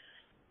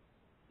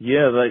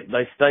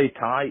 they stay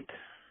tight.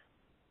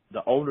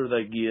 The older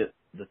they get,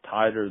 the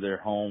tighter their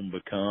home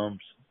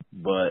becomes.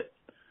 But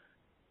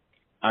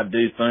I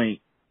do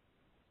think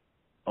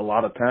a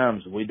lot of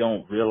times we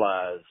don't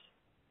realize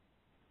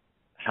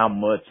how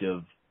much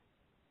of,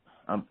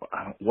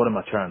 what am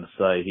I trying to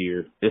say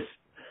here?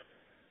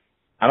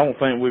 I don't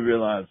think we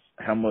realize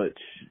how much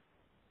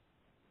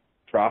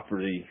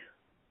property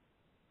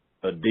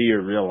a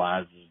deer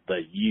realizes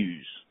they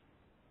use.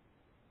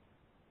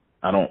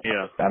 I don't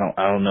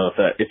know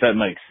if that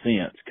makes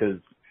sense,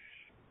 because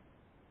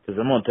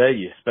I'm gonna tell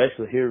you,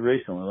 especially here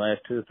recently, the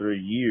last 2 or 3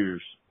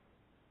 years,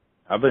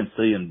 I've been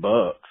seeing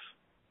bucks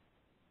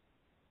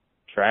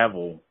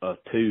travel a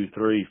 2,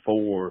 3,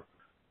 4,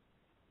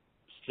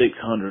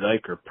 600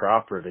 acre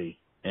property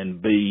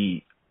and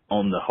be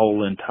on the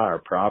whole entire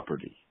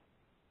property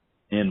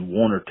in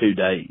 1 or 2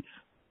 days.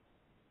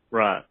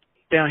 Right.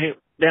 Down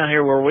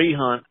here where we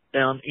hunt,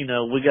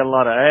 we got a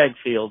lot of ag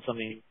fields. I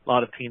mean, a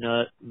lot of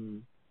peanut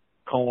and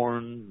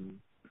corn and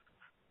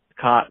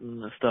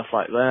cotton and stuff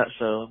like that.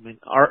 So, I mean,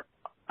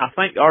 I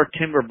think our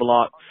timber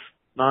blocks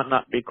might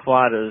not be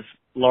quite as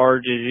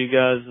large as you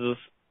guys is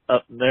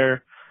up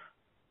there,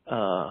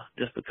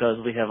 just because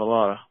we have a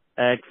lot of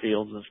ag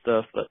fields and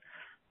stuff. But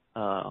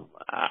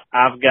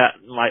I've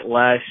gotten, like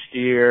last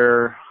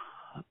year,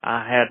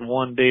 I had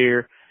one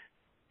deer.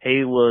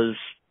 He was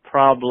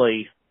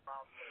probably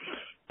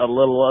a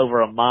little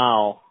over a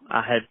mile.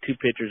 I had 2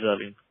 pictures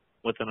of him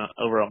within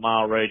over a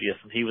mile radius,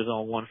 and he was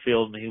on one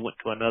field and he went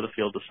to another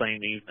field the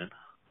same evening.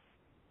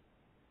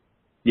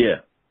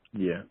 Yeah.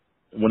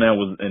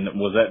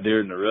 Was that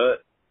during the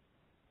rut?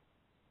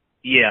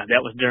 Yeah,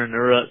 that was during the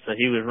rut, so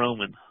he was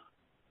roaming.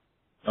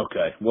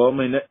 Okay. Well, I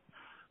mean,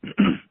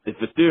 if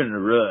it's during the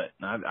rut,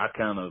 I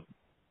kind of,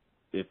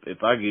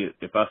 if I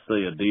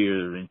see a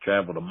deer and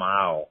traveled a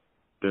mile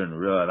during the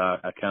rut,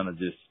 I kind of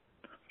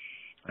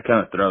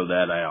throw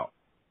that out.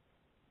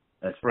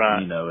 That's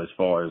right. As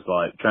far as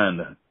like trying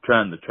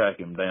to track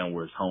him down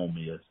where his home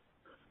is.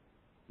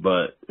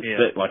 But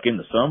like in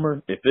the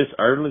summer, if it's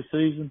early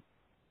season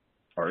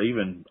or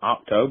even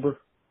October,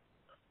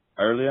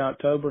 early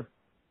October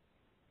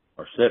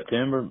or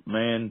September,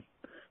 man,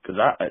 because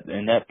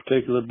in that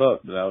particular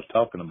buck that I was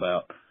talking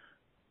about,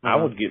 I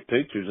would get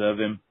pictures of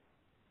him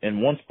in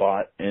one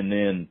spot, and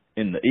then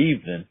in the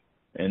evening,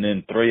 and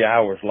then 3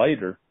 hours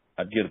later,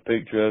 I'd get a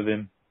picture of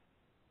him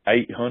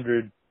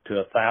 800 to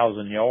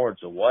 1,000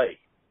 yards away.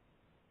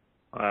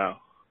 Wow!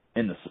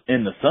 In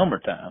the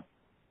summertime.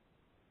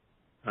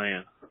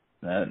 Man.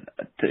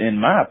 In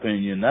my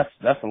opinion,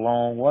 that's a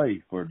long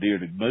way for a deer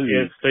to move.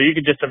 Yeah, so you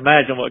can just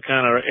imagine what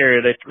kind of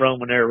area they roam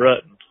when they're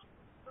rutting.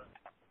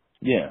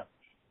 Yeah,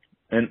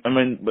 and I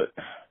mean, but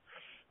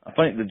I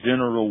think the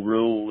general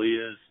rule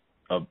is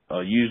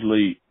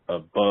usually a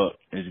buck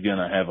is going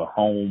to have a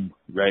home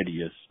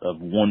radius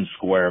of 1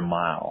 square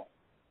mile.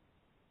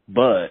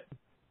 But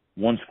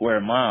 1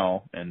 square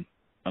mile, and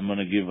I'm going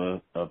to give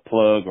a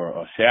plug or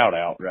a shout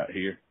out right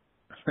here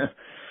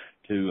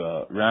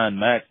to Ryan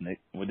Maxnick.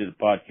 We did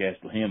a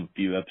podcast with him a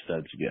few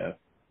episodes ago.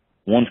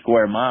 1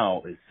 square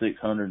mile is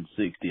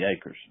 660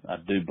 acres, I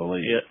do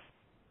believe. Yeah.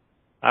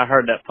 I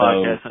heard that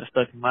podcast and it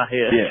stuck in my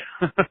head.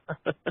 Yeah.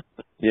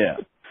 Yeah.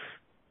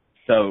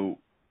 So,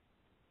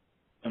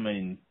 I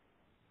mean,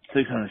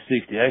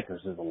 660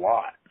 acres is a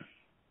lot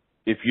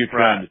if you're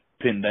trying to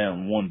pin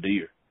down one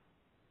deer.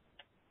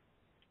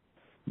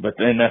 But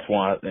then that's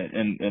why,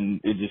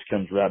 and it just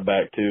comes right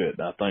back to it.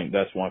 I think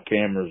that's why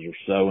cameras are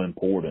so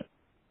important.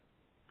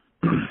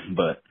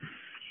 But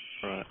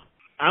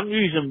I'm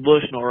using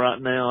Bushnell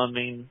right now. I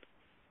mean,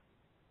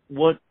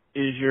 what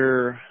do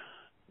you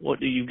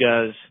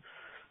guys,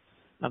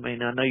 I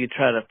mean, I know you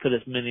try to put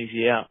as many as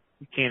you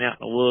can out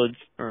in the woods,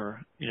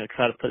 or,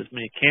 try to put as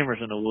many cameras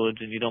in the woods,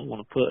 and you don't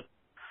want to put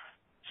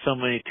so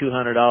many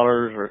 $200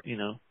 or,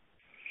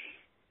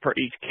 per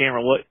each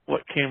camera.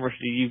 What cameras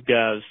do you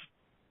guys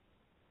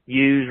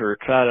use or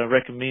try to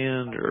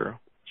recommend or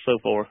so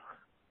forth?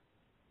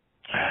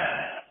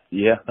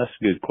 Yeah, that's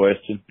a good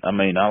question. I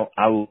mean,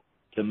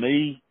 to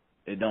me,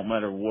 it don't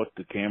matter what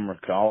the camera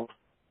costs.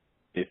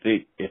 If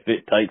it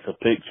takes a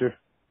picture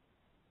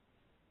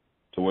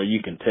to where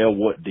you can tell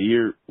what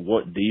deer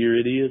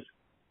it is,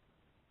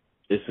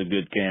 it's a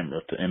good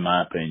camera, in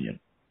my opinion.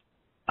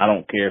 I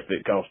don't care if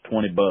it costs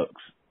 $20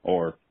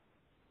 or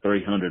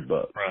 $300.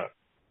 Right.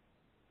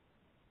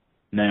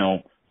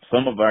 Now,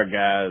 some of our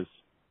guys,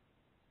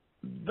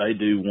 they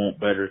do want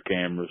better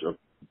cameras, or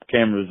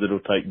cameras that'll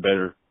take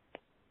better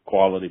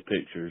quality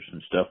pictures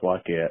and stuff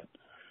like that.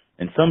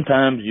 And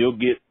sometimes you'll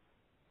get,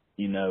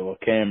 a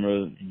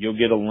camera, you'll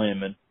get a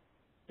lemon,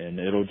 and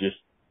it'll just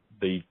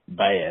be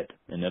bad,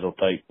 and it'll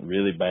take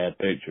really bad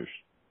pictures.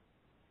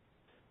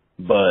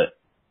 But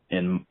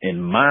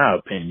in my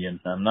opinion,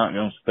 I'm not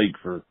going to speak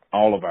for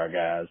all of our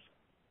guys,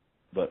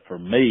 but for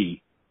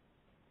me,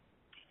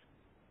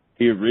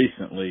 here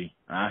recently,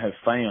 I have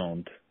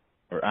found,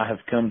 or I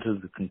have come to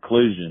the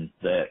conclusion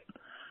that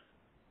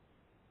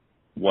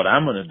what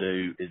I'm going to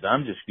do is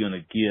I'm just going to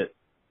get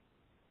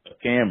a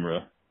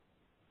camera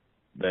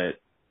that,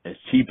 as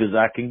cheap as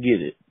I can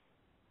get it,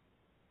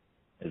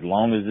 as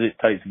long as it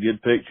takes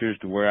good pictures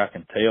to where I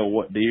can tell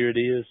what deer it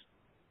is,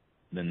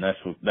 then that's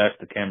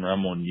the camera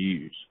I'm going to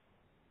use.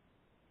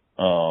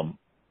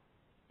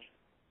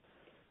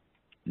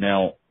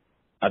 Now,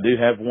 I do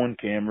have one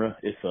camera.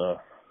 It's a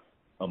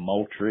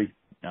Moultrie.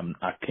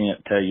 I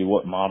can't tell you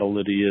what model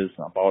it is.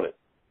 I bought it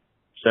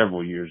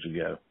several years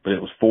ago, but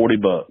it was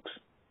 $40.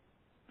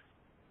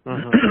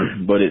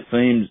 But it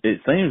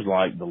seems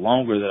like the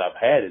longer that I've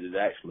had it, it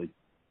actually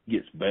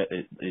gets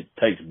better. It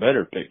takes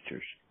better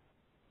pictures.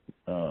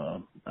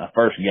 I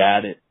first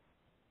got it.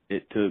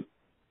 It took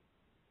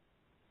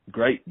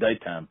great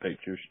daytime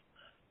pictures.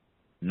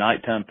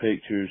 Nighttime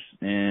pictures,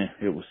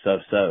 it was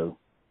so.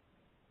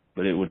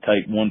 But it would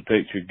take one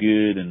picture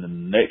good, and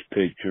then the next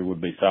picture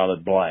would be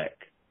solid black.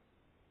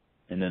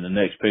 And then the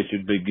next picture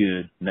would be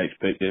good. Next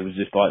picture, it was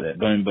just like that.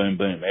 Boom, boom,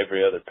 boom.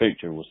 Every other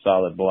picture was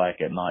solid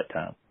black at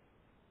nighttime.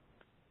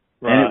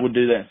 Right. And it would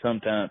do that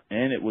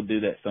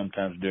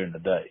sometimes during the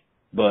day.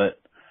 But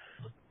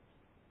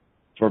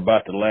for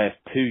about the last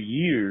 2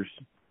 years,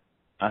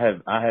 I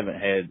haven't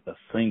had a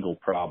single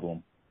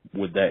problem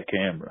with that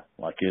camera.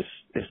 Like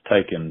it's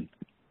taken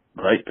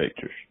great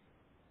pictures.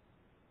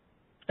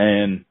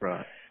 And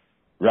right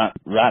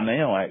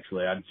now,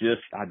 actually, I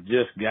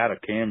just got a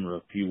camera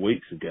a few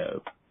weeks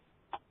ago.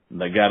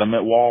 They got them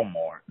at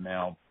Walmart.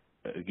 Now,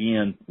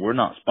 again, we're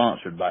not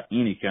sponsored by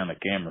any kind of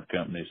camera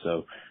company,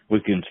 so we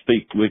can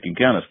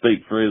kind of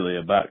speak freely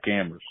about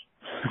cameras.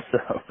 So,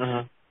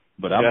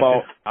 but I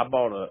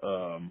bought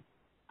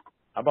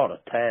a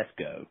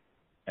Tasco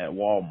at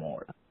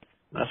Walmart.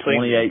 That's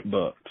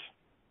 $28.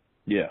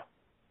 Yeah.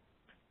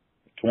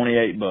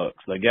 $28.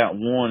 They got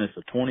one, it's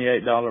a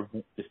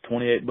 $28, it's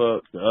 $28.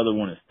 The other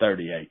one is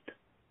 $38.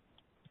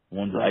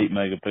 One's an 8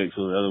 megapixel,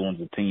 the other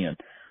one's a 10.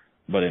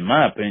 But in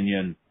my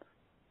opinion,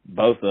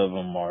 both of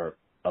them are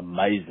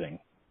amazing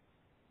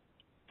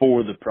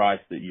for the price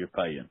that you're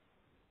paying.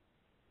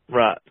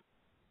 Right.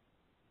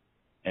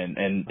 And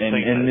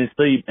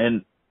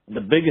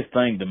the biggest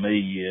thing to me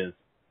is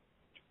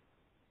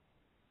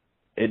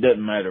it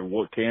doesn't matter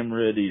what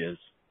camera it is.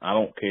 I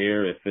don't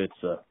care if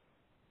it's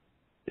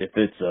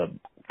a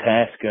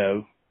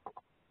Tasco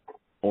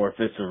or if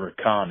it's a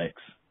Reconyx,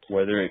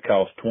 whether it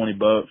costs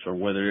 $20 or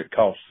whether it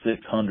costs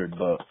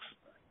 $600.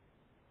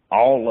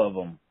 All of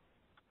them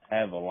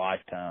have a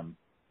lifetime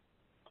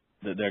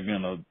that they're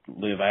going to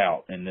live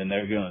out, and then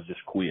they're going to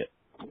just quit.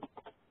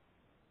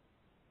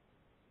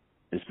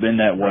 It's been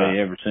that way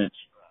ever since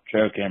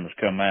trail cameras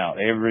come out.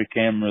 Every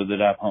camera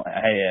that I've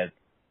had,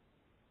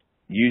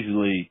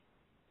 usually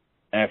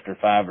after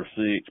 5 or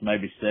 6,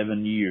 maybe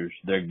 7 years,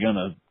 they're going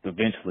to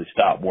eventually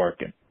stop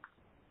working.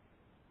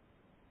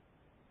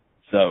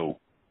 So,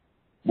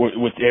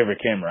 with every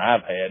camera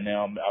I've had,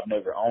 now I've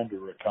never owned a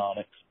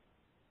Reconyx,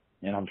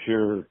 and I'm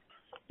sure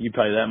you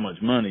pay that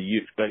much money,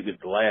 you expect it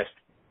to last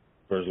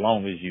for as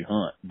long as you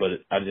hunt.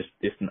 But I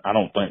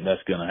don't think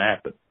that's going to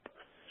happen.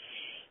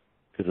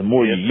 Because the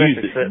more you use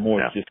it, the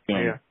more it's just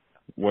going to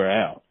wear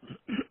out.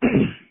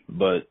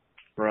 But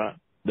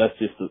that's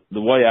just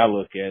the way I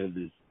look at it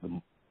is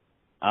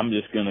I'm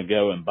just going to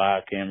go and buy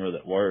a camera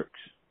that works.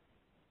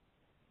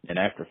 And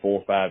after 4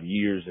 or 5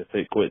 years, if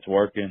it quits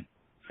working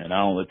and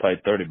I only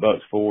paid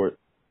 $30 for it,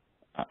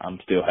 I'm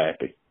still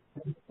happy.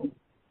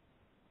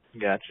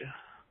 Gotcha.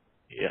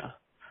 Yeah.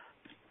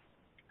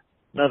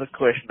 Another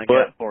question I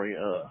got for you.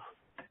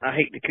 I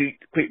hate to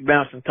keep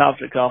bouncing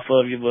topics off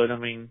of you, but I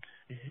mean,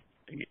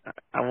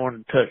 I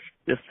wanted to touch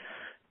this.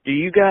 Do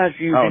you guys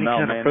use any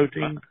kind of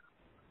protein?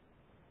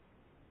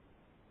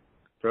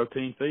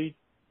 Protein feed?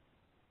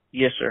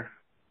 Yes, sir.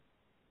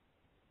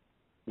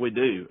 We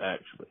do,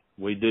 actually.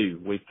 We do.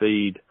 We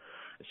feed,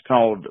 it's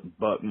called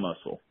buck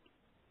muscle.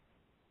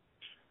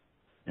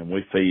 And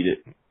we feed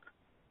it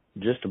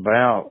just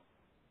about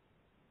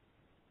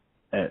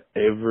at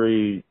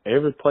every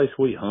place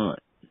we hunt.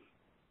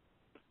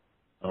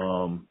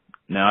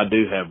 Now I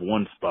do have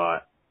one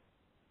spot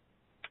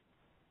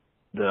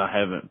that I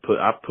haven't put.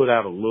 I put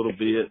out a little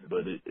bit,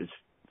 but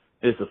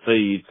it's a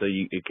feed, so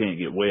it can't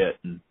get wet,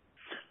 and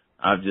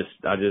I just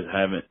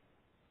haven't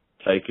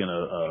taken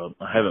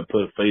I haven't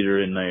put a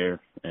feeder in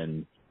there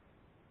and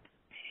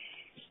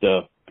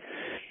stuff.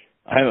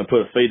 I haven't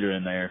put a feeder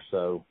in there,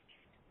 so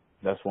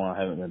that's why I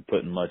haven't been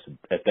putting much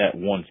at that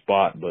one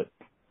spot. But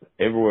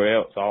everywhere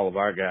else, all of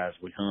our guys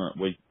we hunt,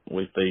 we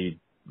feed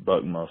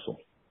buck muscle,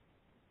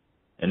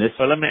 and it's.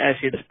 So let me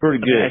ask you. It's pretty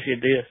good.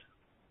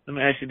 Let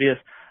me ask you this.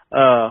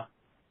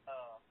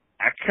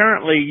 I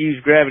currently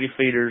use gravity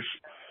feeders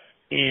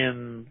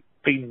in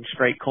feeding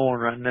straight corn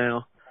right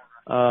now.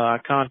 I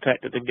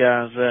contacted the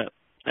guys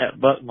at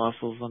Buck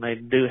Muscles, and they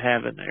do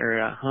have it in the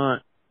area I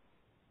hunt.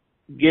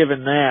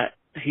 Given that,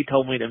 he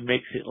told me to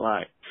mix it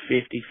like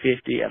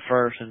 50-50 at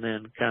first and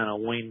then kind of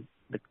wean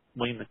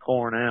the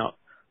corn out.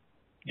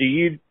 Do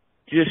you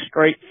just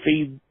straight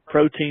feed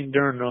protein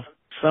during the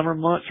summer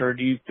months, or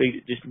do you feed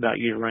it just about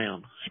year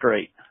round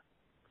straight?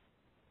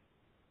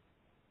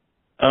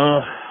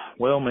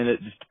 Well, I mean,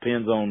 it just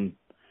depends on,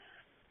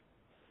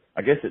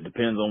 I guess it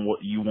depends on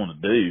what you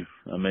want to do.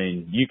 I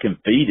mean, you can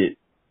feed it.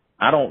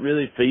 I don't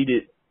really feed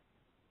it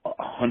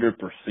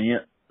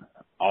 100%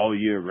 all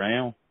year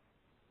round.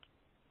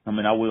 I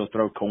mean, I will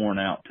throw corn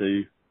out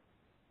too,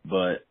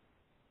 but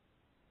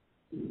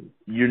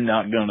you're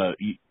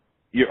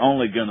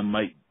only going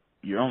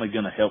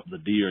to help the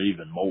deer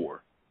even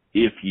more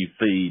if you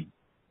feed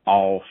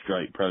all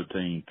straight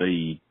protein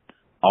feed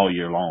all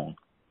year long.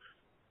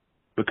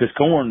 Because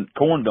corn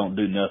don't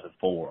do nothing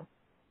for them.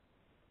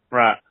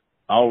 Right.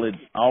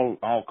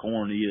 All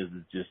corn is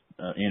just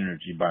an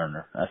energy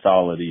burner. That's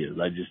all it is.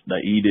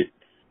 They eat it,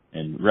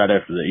 and right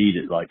after they eat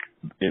it,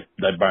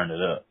 they burn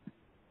it up.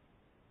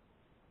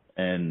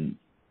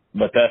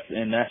 But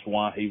that's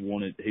why he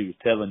was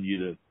telling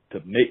you to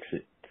mix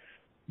it,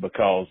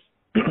 because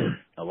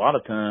a lot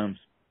of times,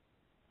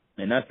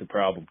 and that's the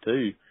problem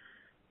too.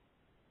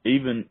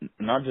 Even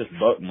not just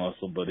buck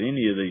muscle, but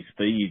any of these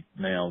feeds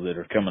now that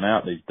are coming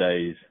out these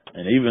days,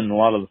 and even a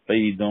lot of the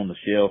feeds on the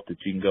shelf that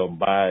you can go and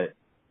buy at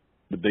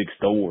the big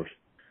stores,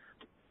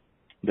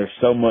 there's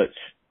so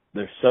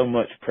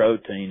much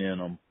protein in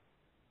them,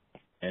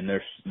 and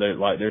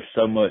there's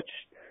so much,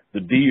 the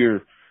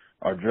deer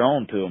are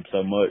drawn to them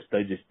so much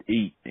they just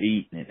eat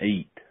and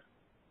eat,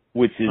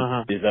 which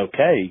is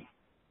okay.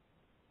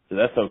 So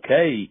that's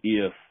okay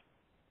if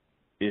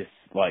it's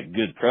like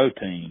good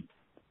protein,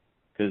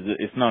 because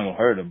it's not gonna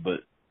hurt them.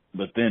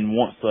 But then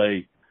once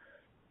they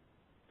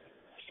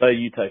say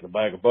you take a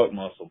bag of buck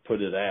muscle,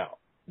 put it out,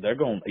 they're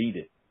gonna eat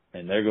it,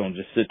 and they're gonna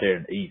just sit there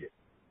and eat it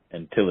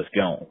until it's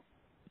gone.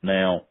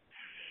 Now,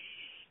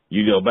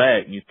 you go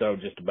back and you throw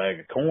just a bag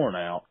of corn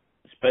out,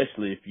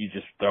 especially if you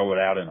just throw it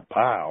out in a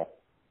pile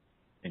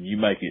and you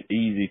make it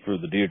easy for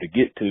the deer to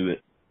get to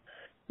it,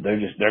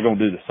 they're gonna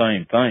do the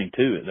same thing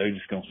to it. They're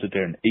just gonna sit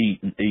there and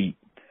eat.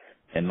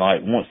 And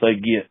like once they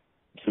get,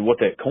 so what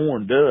that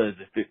corn does,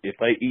 if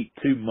they eat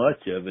too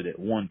much of it at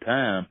one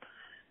time,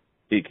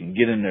 it can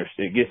get in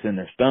it gets in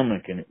their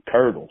stomach and it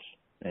curdles,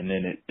 and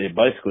then it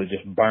basically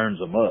just burns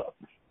them up,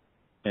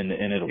 and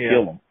it'll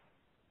kill them.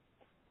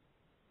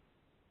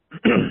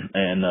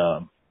 And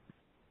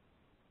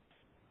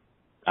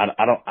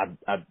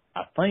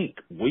I think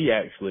we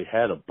actually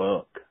had a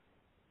buck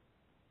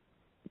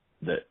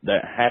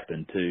that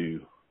happened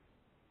to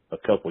a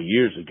couple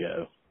years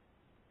ago.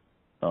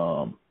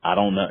 I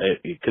don't know.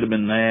 It could have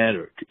been that,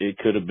 or it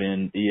could have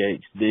been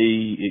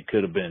EHD. It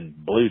could have been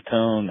blue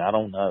tongue. I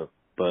don't know.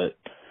 But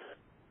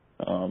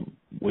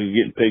we were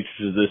getting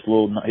pictures of this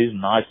he's a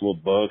nice little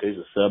buck. He's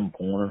a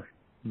 7-pointer,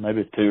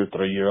 maybe a 2 or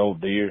 3 year old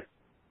deer.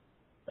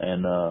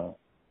 And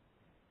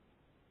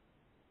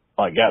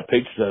got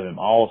pictures of him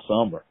all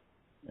summer.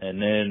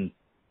 And then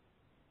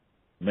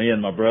me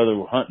and my brother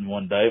were hunting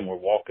one day, and we're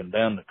walking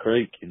down the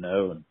creek,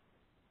 and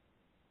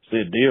see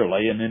a deer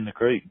laying in the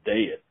creek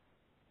dead.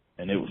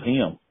 And it was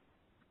him.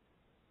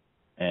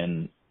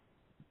 And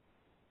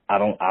I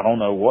don't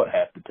know what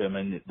happened to him.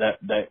 And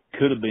that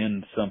could have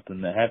been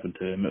something that happened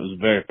to him. It was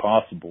very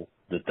possible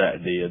that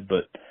did,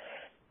 but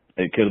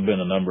it could have been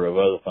a number of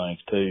other things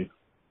too.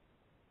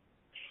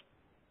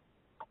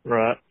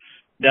 Right.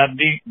 Now,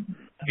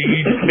 Do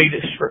you feed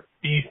it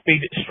Do you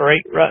feed it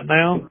straight right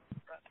now?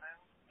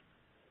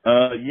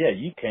 Yeah,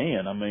 you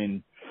can. I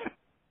mean,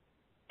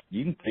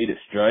 you can feed it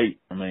straight.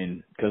 I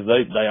mean, because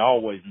they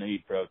always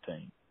need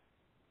protein.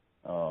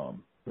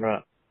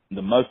 Right.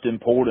 The most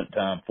important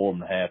time for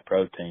them to have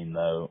protein,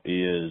 though,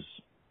 is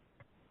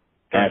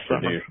after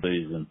deer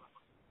season.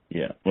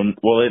 Yeah.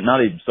 Well,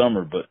 not even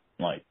summer, but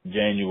like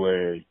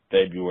January,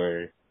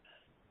 February,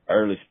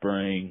 early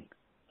spring.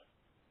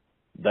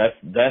 That's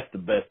the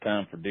best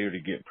time for deer to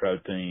get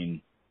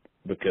protein,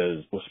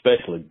 because, well,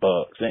 especially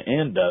bucks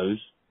and does,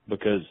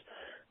 because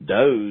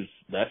does,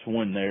 that's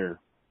when they're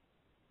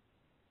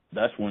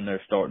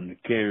starting to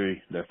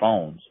carry their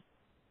fawns.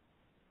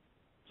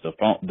 So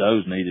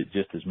does need it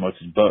just as much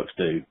as bucks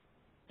do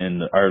in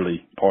the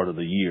early part of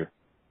the year.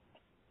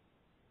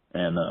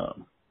 And now,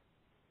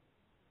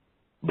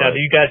 do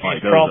you guys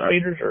use trough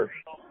feeders or?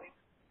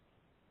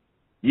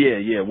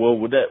 Yeah. Well,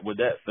 with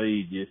that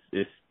feed,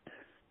 it's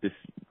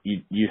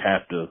you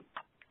have to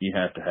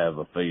have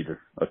a feeder,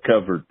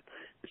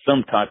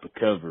 some type of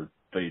covered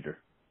feeder,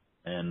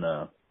 and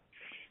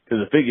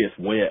because if it gets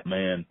wet,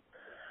 man,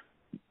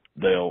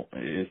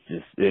 it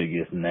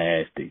gets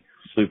nasty,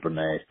 super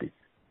nasty.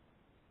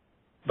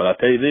 But I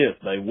tell you this,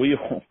 they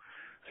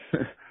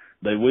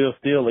will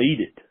still eat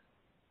it,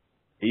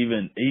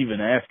 even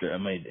after. I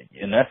mean,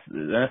 and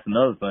that's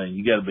another thing.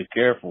 You got to be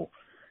careful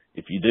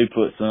if you do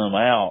put some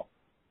out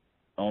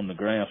on the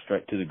ground,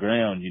 straight to the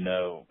ground, and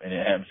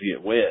it happens to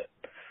get wet.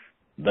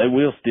 They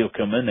will still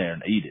come in there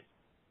and eat it,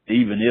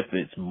 even if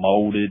it's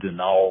molded and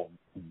all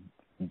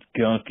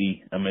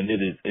gunky. I mean,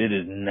 it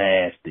is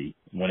nasty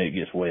when it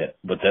gets wet,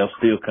 but they'll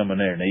still come in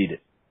there and eat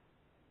it.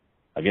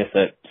 I guess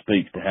that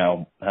speaks to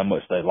how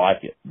much they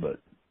like it, but.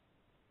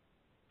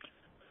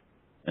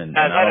 And is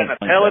that in a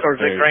pellet or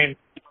is it grain?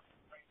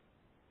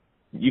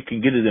 You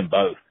can get it in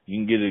both. You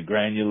can get it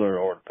granular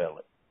or a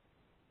pellet.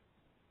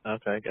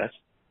 Okay, gotcha.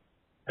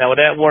 Now, would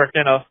that work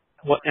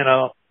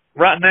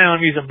right now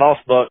I'm using Boss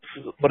Bucks.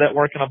 Would that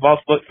work in a Boss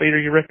Buck feeder,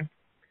 you reckon?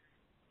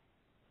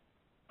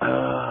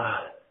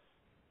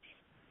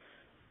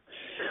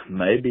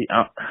 Maybe.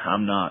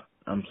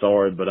 I'm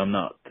sorry, but I'm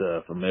not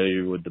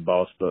familiar with the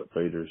Boss Buck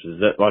feeders.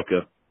 Is it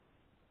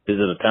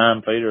a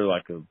time feeder,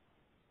 like a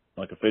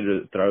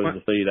feeder that throws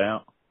the feed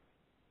out?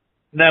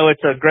 No,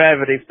 it's a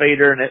gravity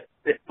feeder, and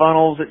it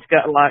funnels. It's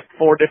got like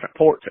 4 different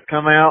ports that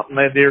come out, and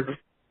they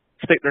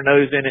stick their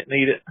nose in it and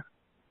eat it.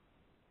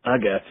 I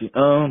got you.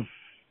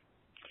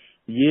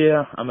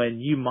 Yeah, I mean,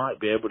 you might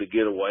be able to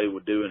get away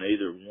with doing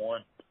either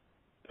one,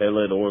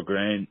 pellet or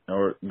grain,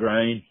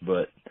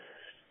 but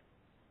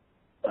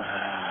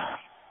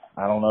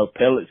I don't know.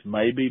 Pellets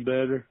may be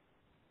better,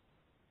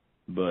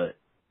 but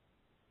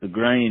the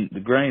grain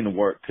will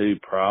work too,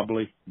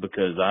 probably,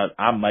 because I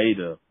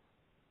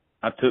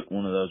took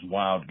one of those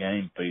wild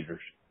game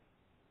feeders,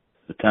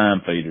 the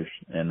time feeders,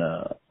 and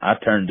I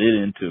turned it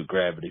into a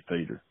gravity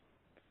feeder.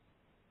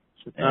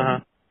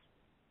 And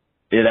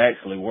it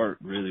actually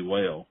worked really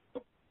well.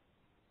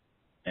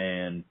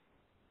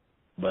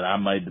 But I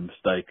made the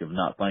mistake of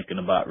not thinking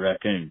about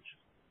raccoons.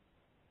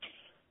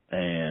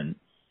 And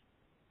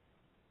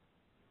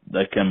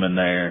they come in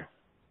there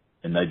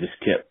and they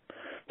just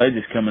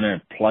come in there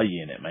and play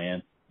in it,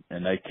 man.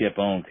 And they kept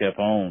on,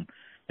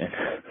 and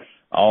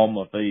all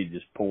my feed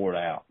just poured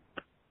out.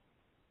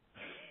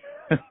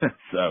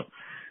 So,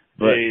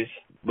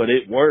 but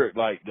it worked.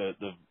 Like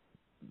the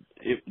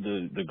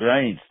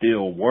grain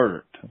still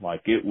worked.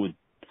 Like it would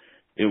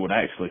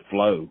actually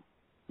flow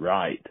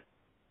right,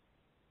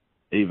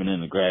 even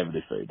in the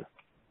gravity feeder.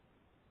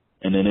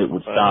 And then it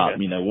would stop.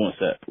 Okay.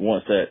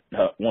 Once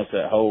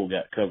that hole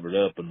got covered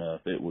up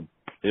enough, it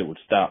would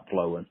stop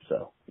flowing.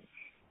 So,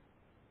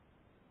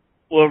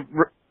 well,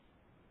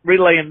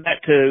 relaying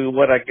that to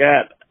what I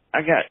got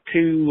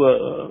 2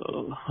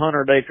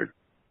 100-acre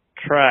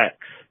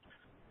tracts.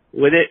 Do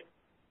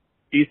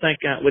you think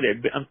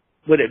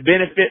would it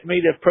benefit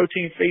me to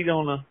protein feed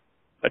on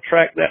a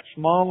tract that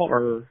small,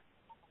 or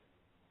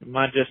am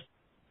I just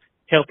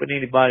helping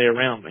anybody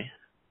around me?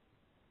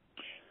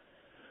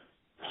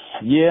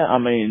 Yeah, I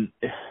mean,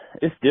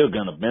 it's still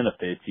going to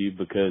benefit you,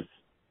 because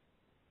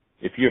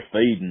if you're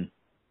feeding,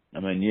 I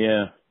mean,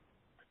 yeah,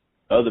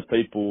 other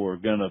people are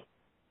going to,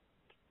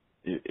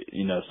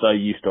 say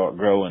you start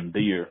growing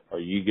deer, or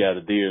you got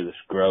a deer that's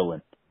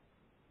growing.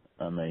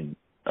 I mean,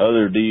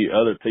 other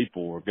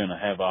people are going to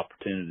have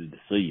opportunity to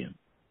see him,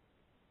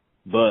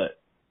 but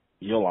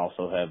you'll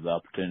also have the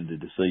opportunity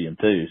to see him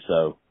too.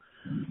 So,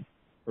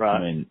 right. I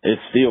mean,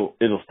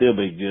 it'll still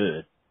be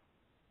good.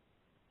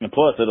 And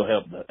plus, it'll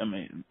help.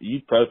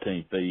 You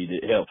protein feed,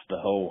 it helps the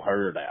whole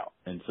herd out.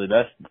 And so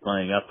that's the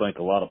thing. I think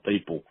a lot of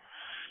people,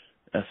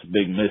 that's a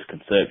big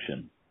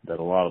misconception that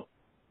a lot of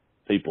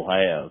people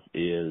have,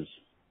 is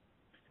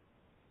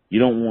you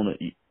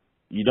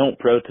don't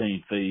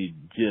protein feed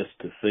just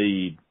to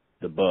feed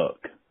the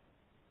buck,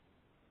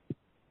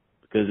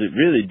 because it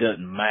really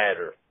doesn't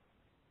matter.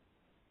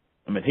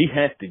 I mean, he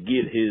has to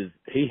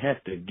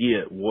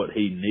get what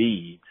he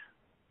needs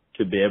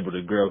to be able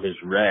to grow his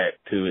rack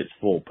to its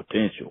full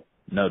potential,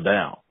 no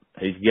doubt.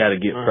 He's got to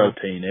get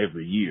protein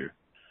every year.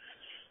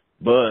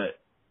 But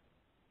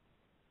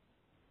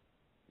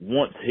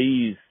once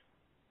he's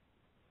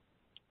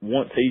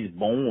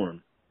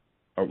born,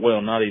 or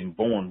well, not even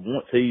born,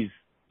 once he's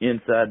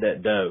inside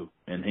that doe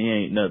and he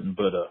ain't nothing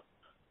but a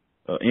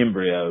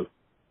embryo,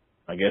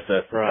 I guess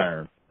that's the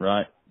term,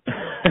 right?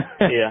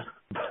 Yeah.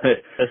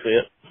 But that's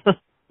it.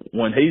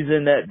 when he's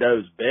in that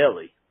doe's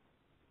belly,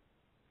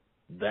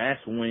 that's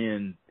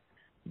when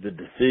the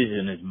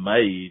decision is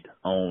made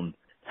on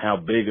how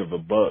big of a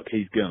buck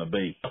he's gonna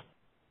be.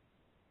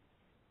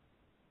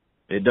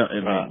 It don't.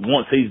 I mean,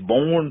 once he's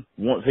born,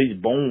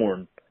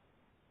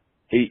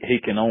 he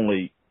can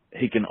only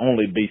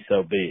be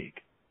so big.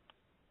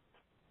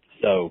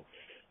 So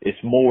it's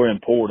more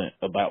important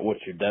about what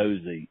your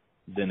does eat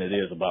than it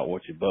is about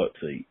what your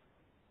bucks eat.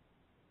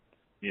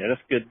 Yeah,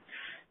 that's good.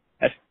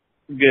 That's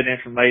good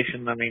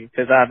information. I mean,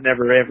 because I've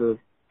never ever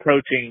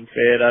protein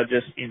fed. I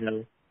just,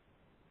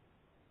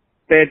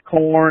 fed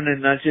corn,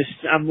 and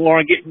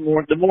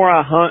the more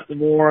I hunt, the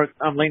more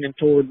I'm leaning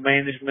toward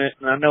management.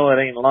 And I know it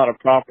ain't a lot of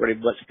property,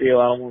 but still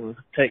I want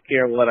to take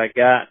care of what I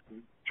got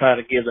and try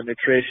to give the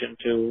nutrition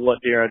to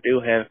what deer I do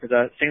have, because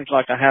it seems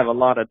like I have a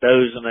lot of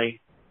does, and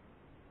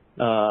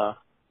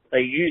they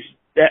use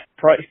that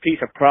piece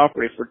of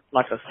property for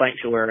like a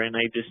sanctuary, and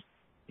they just,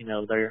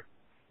 they're,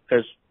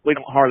 because we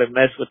don't hardly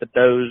mess with the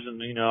does, and,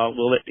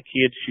 we'll let the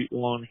kids shoot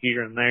one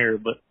here and there,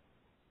 but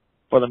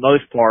for the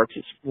most part,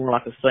 it's more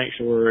like a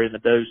sanctuary, and the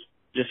does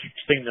just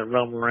seem to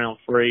roam around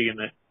free, and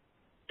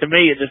to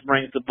me, it just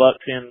brings the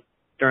bucks in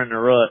during the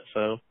rut,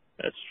 so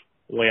that's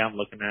the way I'm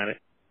looking at it.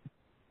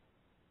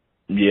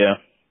 Yeah.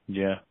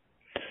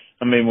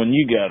 I mean, when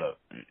you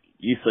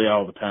see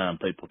all the time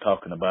people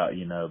talking about,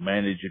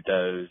 manage your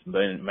does,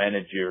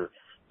 manage your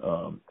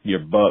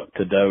buck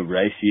to doe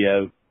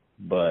ratio,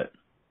 but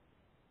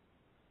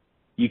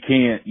you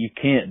can't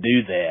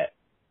do that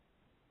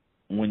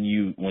when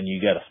you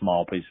got a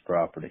small piece of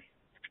property.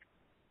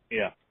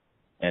 Yeah.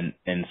 And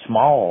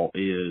small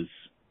is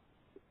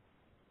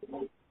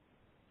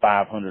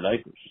 500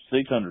 acres.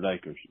 600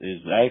 acres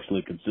is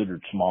actually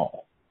considered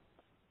small.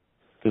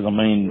 Because, I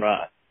mean,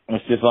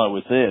 it's just like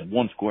we said,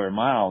 1 square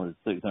mile is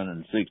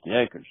 660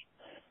 acres.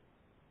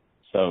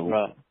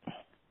 So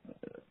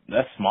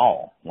that's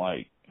small.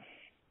 Like,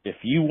 if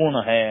you want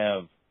to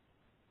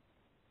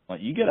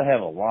have, you got to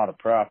have a lot of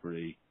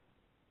property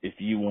if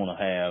you want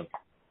to have,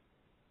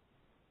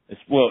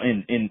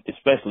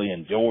 especially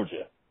in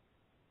Georgia,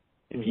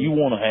 if you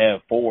want to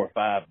have 4 or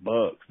 5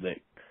 bucks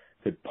that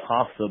could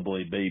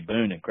possibly be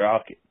Boone and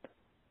Crockett,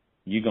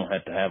 you're going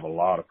to have a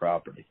lot of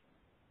property.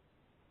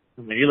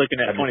 I mean, you're looking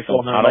at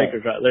 2,400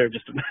 acres right there,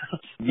 just about.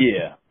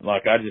 Yeah,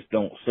 I just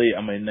don't see it.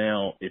 I mean,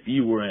 now, if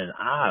you were in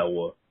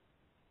Iowa,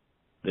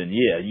 then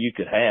yeah, you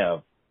could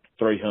have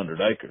 300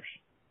 acres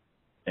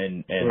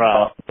and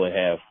possibly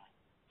have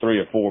 3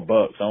 or 4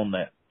 bucks on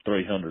that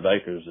 300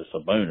 acres that's a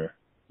booner.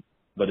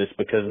 But it's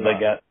because they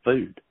got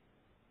food.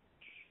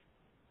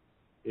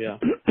 Yeah.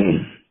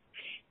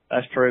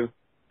 That's true.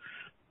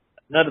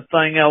 Another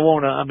thing I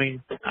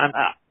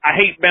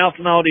hate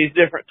bouncing all these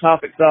different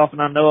topics off,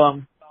 and I know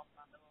I'm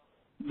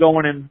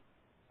going in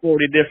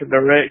 40 different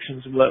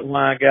directions, but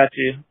when I got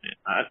you,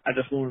 I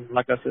just wanted,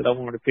 like I said, I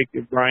wanted to pick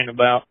your brain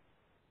about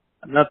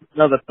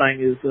another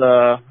thing is,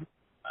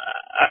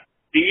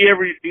 do you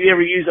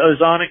ever use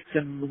ozonics,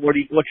 and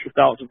what's your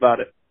thoughts about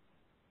it?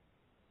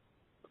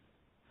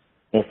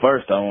 Well,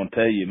 first I want to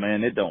tell you,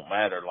 man, it don't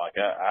matter. Like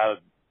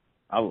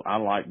I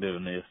like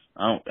doing this.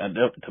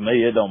 To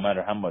me, it don't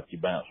matter how much you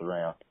bounce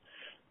around.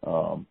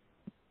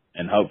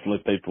 And hopefully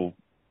people,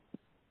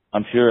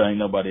 I'm sure ain't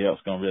nobody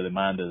else going to really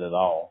mind it at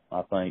all.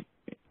 I think,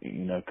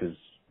 cause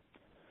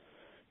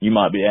you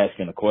might be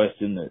asking a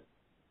question that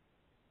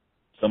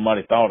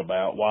somebody thought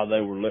about while they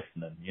were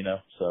listening,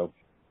 so.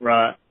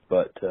 Right.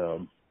 But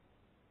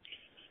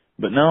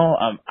no,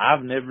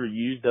 I've never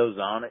used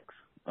ozonics.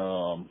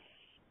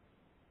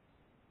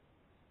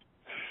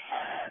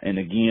 And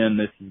again,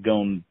 this is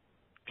going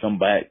to come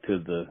back to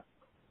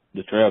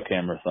the trail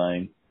camera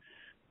thing.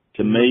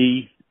 To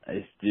me,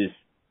 it's just,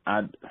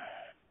 I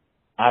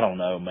don't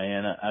know,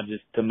 man.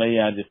 To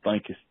me, I just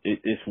think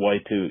it's way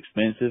too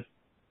expensive.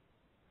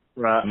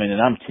 Right. I mean,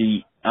 and I'm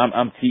cheap.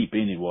 I'm cheap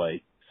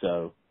anyway.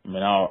 So, I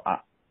mean,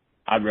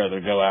 I'd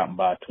rather go out and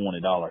buy a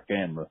 $20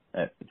 camera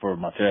for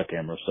my trail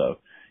camera. So,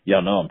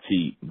 y'all know I'm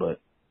cheap, but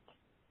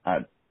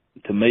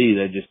to me,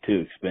 they're just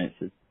too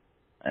expensive.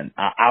 And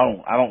I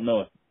don't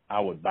know if I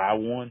would buy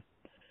one.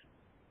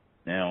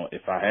 Now,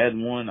 if I had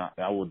one,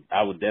 I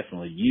would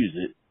definitely use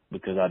it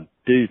because I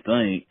do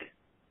think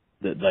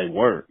that they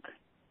work.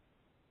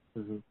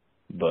 Mm-hmm.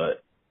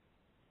 But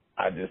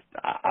I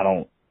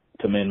don't.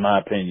 To me, in my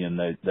opinion,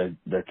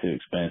 they're too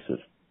expensive.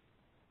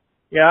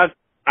 Yeah,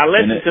 I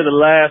listened to the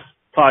last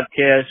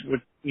podcast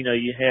with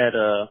you had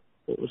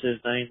what was his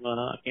name?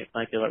 I can't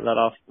think of it right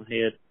off my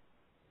head.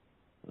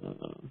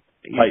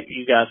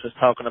 You guys was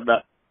talking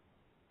about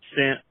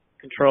scent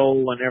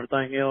control and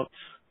everything else.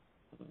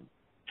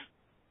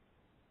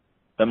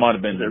 That might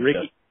have been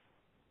Ricky.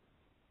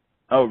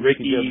 Oh,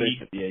 Ricky.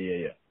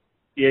 Yeah.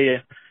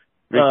 Yeah.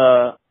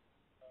 Rick-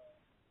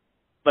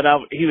 But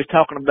he was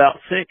talking about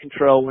scent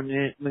control, and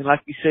I mean,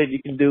 like you said,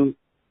 you can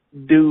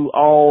do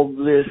all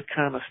this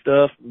kind of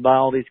stuff and buy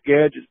all these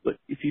gadgets, but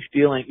if you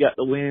still ain't got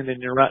the wind in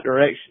the right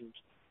directions,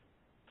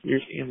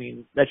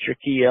 that's your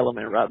key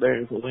element right there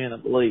is the wind, I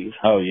believe.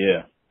 Oh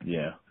yeah,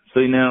 yeah.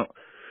 See now,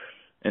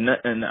 and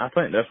I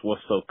think that's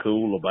what's so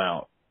cool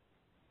about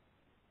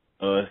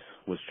us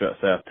with Strut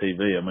South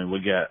TV. I mean, we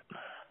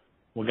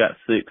got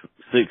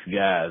six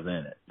guys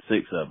in it,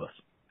 6 of us,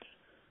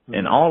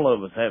 and all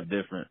of us have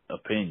different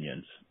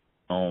opinions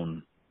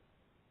on.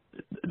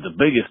 The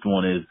biggest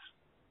one is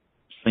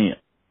scent.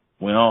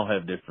 We all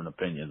have different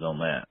opinions on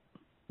that.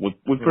 We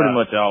pretty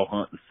much all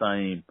hunt the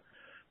same.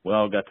 We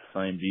all got the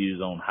same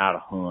views on how to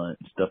hunt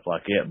and stuff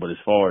like that. But as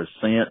far as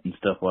scent and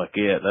stuff like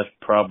that, that's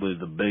probably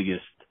the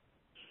biggest,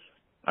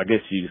 I guess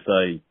you could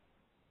say,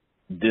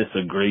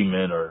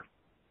 disagreement, or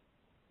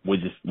we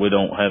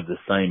don't have the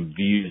same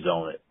views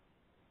on it.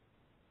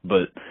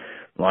 But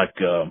like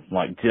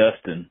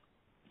Justin,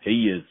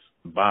 he is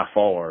by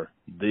far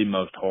the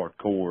most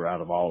hardcore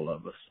out of all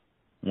of us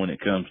when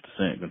it comes to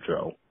scent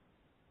control.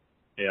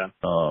 Yeah.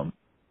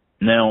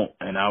 Now,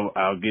 and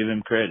I'll give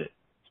him credit.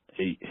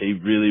 He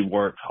really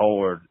works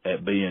hard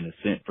at being as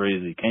scent free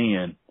as he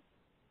can,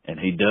 and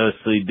he does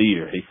see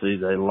deer. He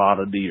sees a lot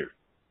of deer.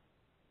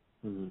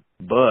 Mm-hmm.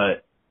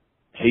 But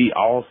he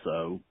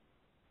also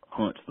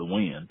hunts the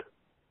wind.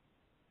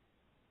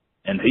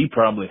 And he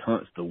probably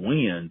hunts the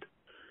wind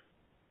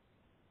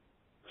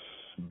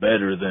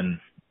better than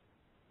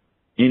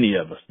any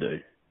of us do.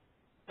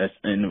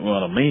 And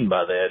what I mean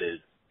by that is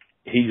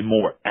he's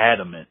more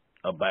adamant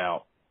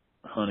about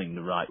hunting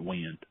the right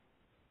wind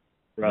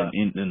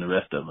than the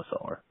rest of us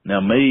are. Now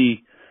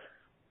me,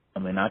 I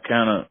mean,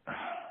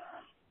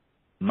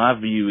 my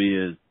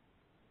view is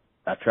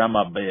I try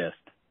my best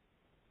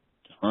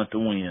to hunt the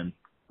wind.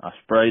 I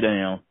spray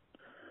down,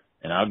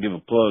 and I'll give a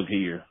plug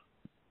here.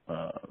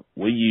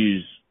 We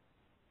use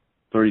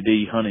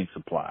 3D Hunting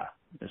Supply.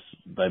 His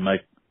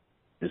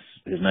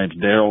name's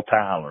Daryl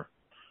Tyler,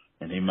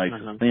 and he makes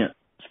a scent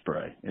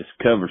spray. It's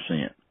cover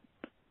scent.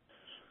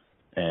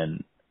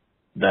 And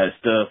that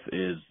stuff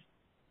is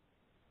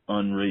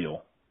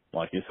unreal.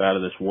 Like, it's out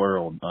of this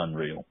world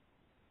unreal.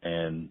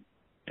 And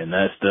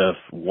that stuff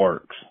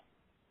works.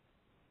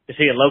 Is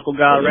he a local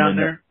guy around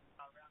there?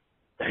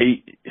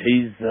 He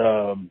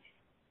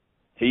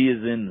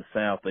is in the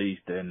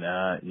southeast, and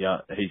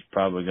he's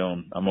probably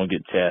I'm gonna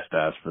get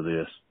chastised for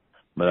this,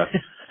 but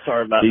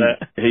sorry about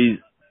that. He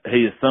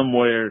is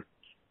somewhere.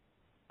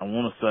 I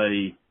want to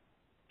say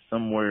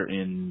somewhere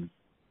in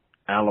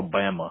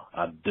Alabama,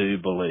 I do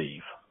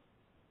believe.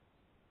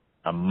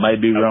 I may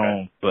be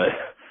wrong, but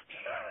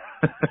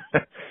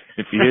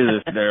if you hear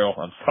this, Daryl,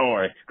 I'm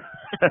sorry.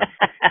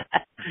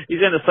 He's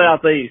in the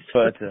southeast,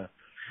 but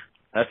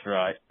that's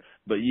right.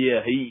 But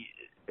yeah,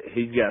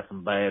 he's got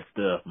some bad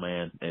stuff,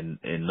 man, and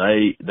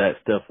that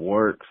stuff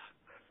works.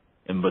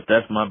 But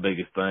that's my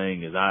biggest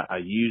thing is I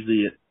use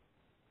it,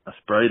 I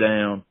spray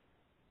down,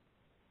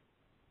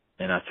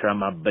 and I try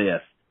my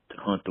best to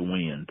hunt the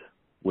wind,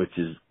 which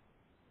is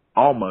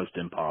almost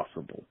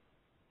impossible,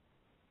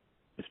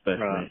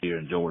 especially here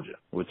in Georgia,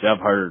 which I've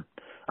heard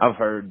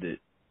that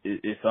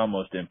it's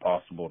almost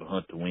impossible to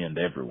hunt the wind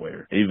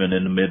everywhere, even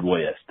in the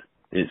Midwest.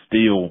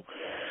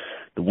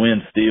 The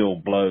wind still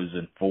blows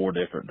in 4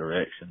 different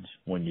directions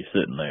when you're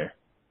sitting there,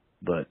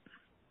 but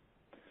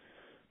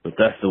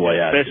that's the way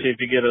I do. Especially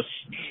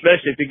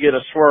if you get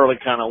a swirly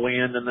kind of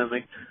wind, and then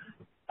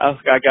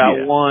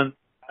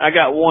I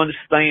got one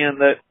stand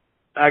that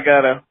I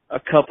got a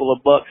couple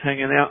of bucks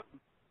hanging out.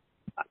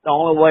 The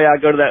only way I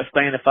go to that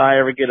stand if I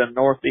ever get a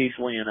northeast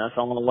wind. That's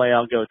the only way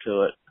I'll go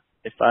to it.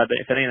 If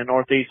it ain't a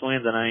northeast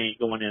wind, then I ain't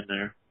going in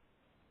there.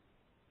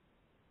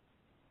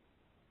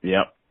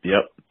 Yep.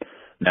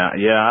 Now,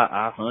 yeah,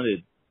 I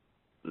hunted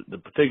the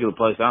particular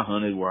place I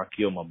hunted where I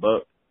killed my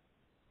buck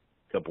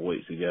a couple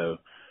weeks ago.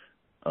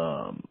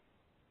 I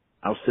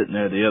was sitting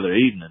there the other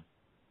evening,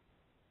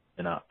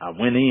 and I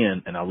went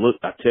in and I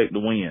checked the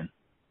wind,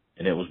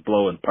 and it was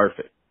blowing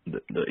perfect.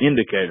 The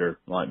indicator,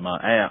 like my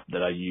app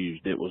that I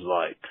used, it was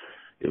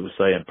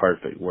saying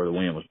perfect where the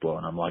wind was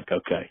blowing. I'm like,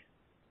 okay,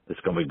 it's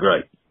gonna be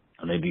great.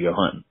 I need to go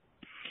hunting.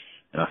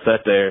 And I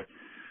sat there.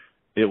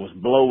 It was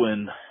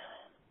blowing.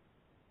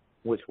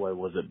 Which way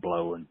was it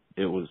blowing?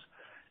 It was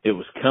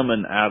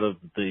coming out of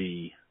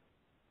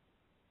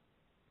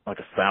like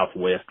a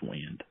southwest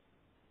wind.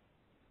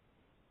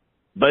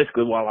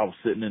 Basically, while I was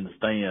sitting in the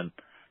stand,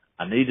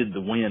 I needed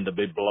the wind to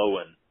be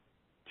blowing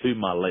to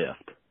my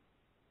left.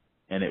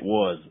 And it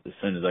was as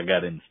soon as I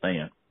got in the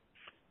stand.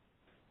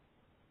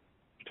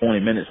 20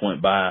 minutes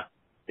went by.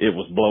 It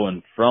was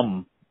blowing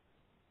from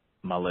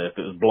my left.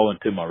 It was blowing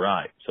to my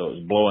right. So it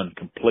was blowing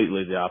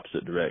completely the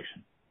opposite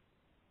direction.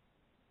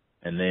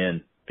 And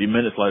then a few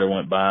minutes later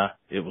went by.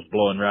 It was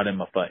blowing right in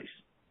my face.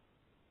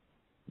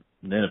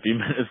 And then a few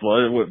minutes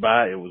later went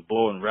by. It was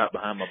blowing right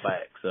behind my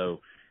back. So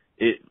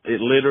it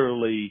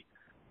literally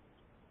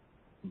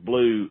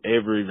blew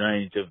every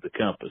range of the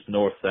compass,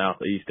 north,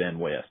 south, east, and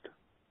west.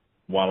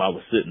 while I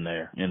was sitting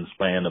there in the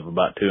span of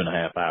about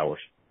 2.5 hours.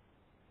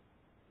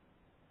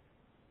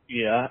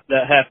 Yeah,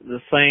 that happened.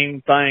 The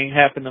same thing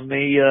happened to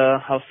me.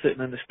 I was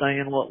sitting in the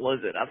stand. What was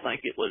it? I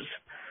think it was,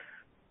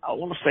 I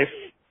want to say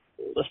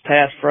this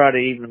past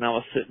Friday evening, I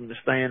was sitting in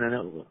the stand,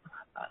 and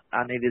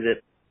I needed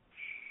it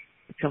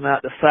to come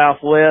out the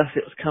southwest.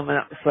 It was coming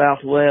out the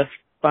southwest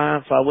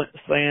fine, so I went to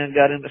the stand,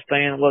 got in the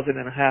stand. Wasn't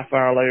in a half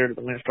hour later,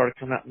 the wind started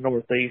coming out the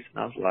northeast,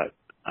 and I was like,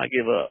 I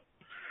give up.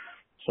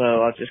 So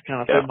I just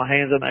kind of threw my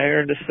hands in the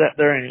air and just sat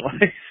there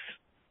anyway.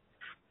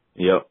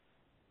 Yep.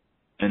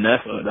 And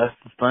that's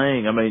the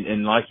thing. I mean,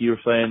 and like you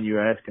were saying, you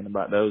were asking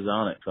about those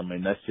onyx. I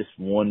mean, that's just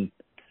one.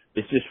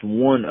 It's just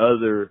one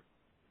other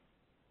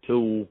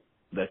tool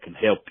that can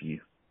help you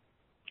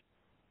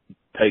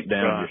take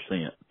down your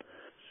scent.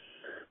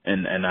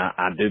 And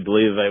I do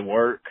believe they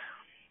work.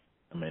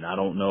 I mean, I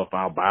don't know if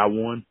I'll buy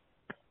one,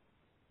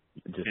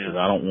 just because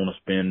I don't want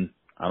to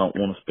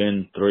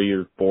spend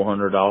 $300 or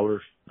 $400.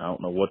 I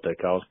don't know what they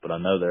cost, but I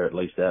know they're at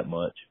least that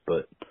much.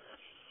 But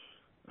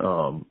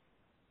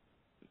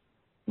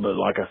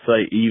like I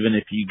say, even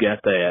if you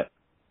got that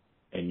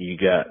and you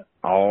got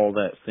all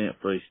that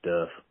scent-free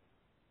stuff,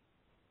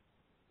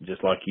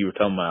 just like you were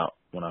talking about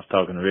when I was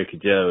talking to Ricky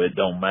Joe, it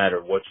don't matter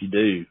what you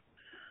do,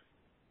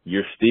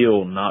 you're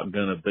still not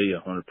going to be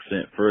 100%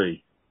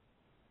 free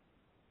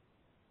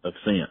of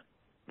scent.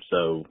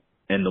 So,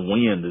 and the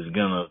wind is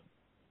going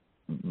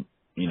to,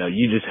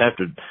 you just have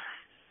to,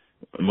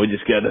 we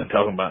just got done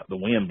talking about the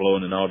wind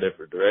blowing in all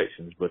different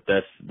directions, but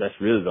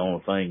that's really the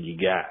only thing you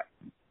got.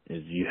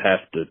 Is you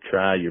have to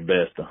try your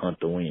best to hunt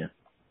the wind.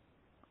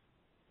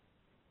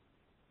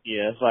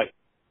 Yeah, it's like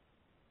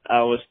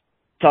I was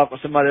talking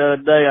with somebody the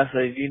other day. I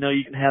said, you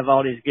can have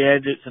all these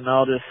gadgets and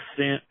all this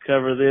scent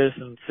cover this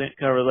and scent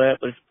cover that,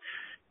 but if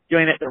you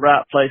ain't at the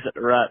right place at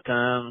the right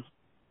time,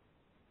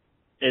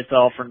 it's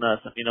all for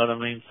nothing. You know what I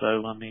mean?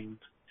 So, I mean,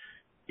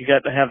 you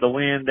got to have the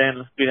wind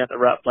and be at the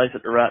right place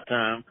at the right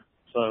time.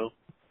 So,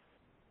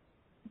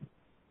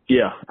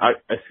 yeah,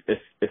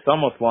 it's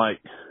almost like,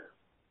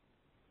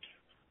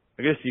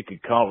 I guess you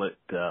could call it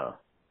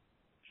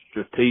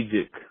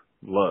strategic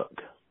luck.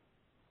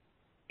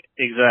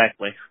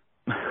 Exactly.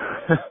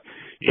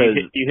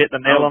 You hit the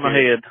nail on the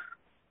head.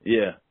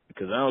 Yeah,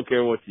 because I don't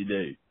care what you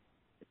do.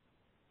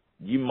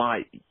 You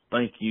might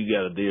think you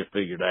got a deer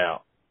figured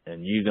out,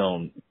 and you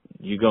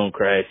gonna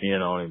crash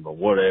in on him or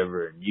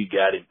whatever, and you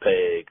got him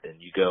pegged, and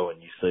you go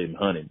and you see him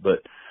hunting.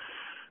 But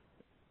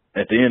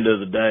at the end of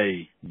the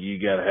day, you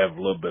got to have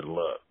a little bit of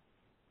luck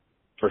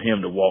for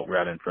him to walk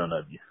right in front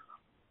of you.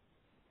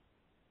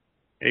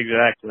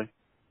 Exactly.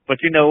 But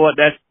you know what?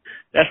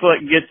 That's what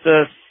gets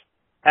us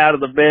out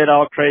of the bed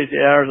all crazy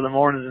hours of the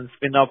mornings and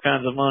spend all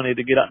kinds of money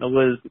to get out in the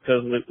woods,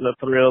 because of the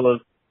thrill of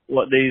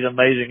what these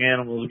amazing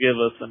animals give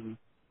us, and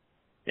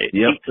it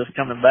keeps us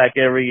coming back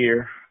every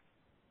year.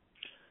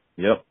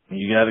 Yep.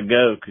 You got to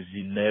go, because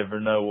you never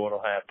know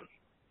what'll happen.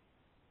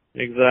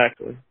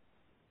 Exactly.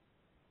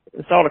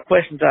 That's all the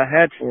questions I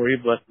had for you,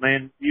 but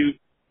man,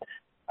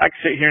 I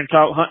could sit here and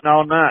talk hunting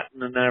all night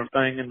and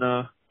everything,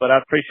 but I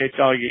appreciate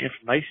all your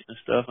information and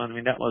stuff. I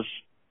mean,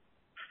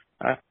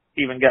 I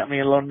even got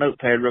me a little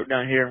notepad, wrote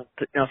down here and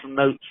took down some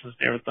notes and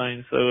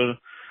everything. So,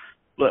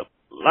 but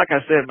like I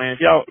said, man,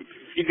 if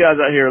you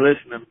guys out here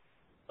listening,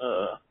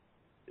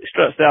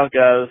 Strut South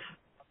guys,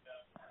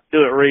 do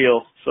it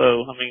real. So,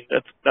 I mean,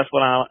 that's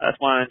why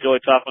I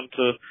enjoy talking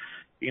to,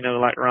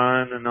 like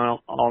Ryan and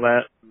all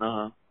that.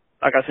 And,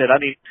 like I said,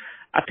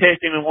 I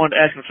texted him and wanted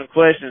to ask him some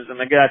questions, and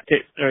the guy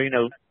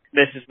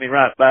messaged me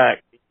right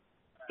back.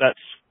 That's,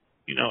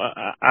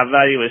 I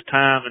value his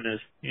time and his,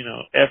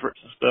 efforts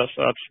and stuff,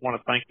 so I just want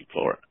to thank you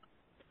for it.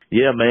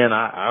 Yeah, man,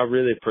 I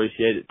really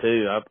appreciate it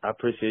too. I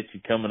appreciate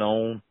you coming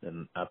on,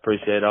 and I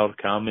appreciate all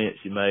the comments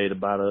you made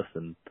about us,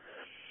 and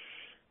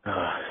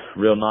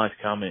real nice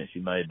comments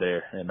you made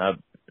there. And I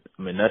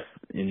mean,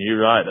 and you're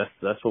right,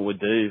 that's what we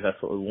do.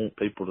 That's what we want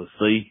people to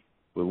see.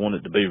 We want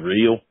it to be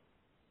real.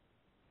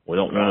 We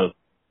don't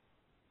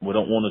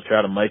want to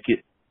try to make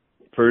it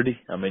pretty.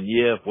 I mean,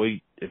 yeah, if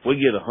we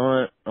get a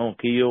hunt on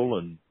kill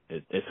and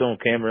it's on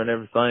camera and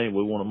everything,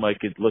 we want to make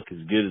it look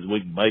as good as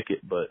we can make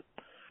it, but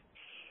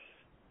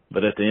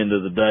at the end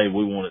of the day,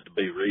 we want it to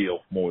be real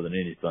more than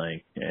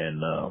anything.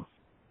 And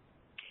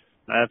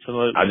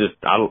absolutely,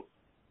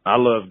 I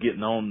love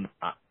getting on,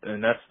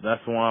 and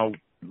that's why,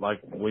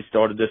 like, we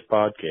started this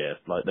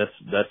podcast. Like,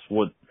 that's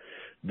what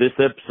this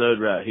episode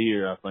right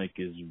here, I think,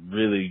 is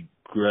really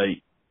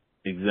great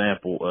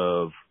example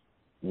of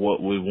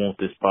what we want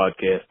this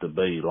podcast to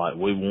be. Like,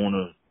 we want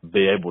to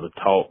be able to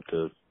talk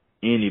to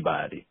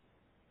anybody,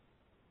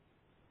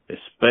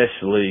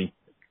 especially,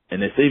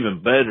 and it's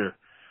even better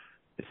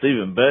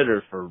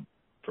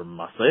for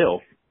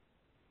myself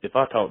if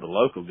I talk to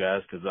local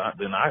guys, because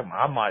then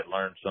I might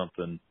learn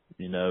something,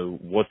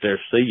 what they're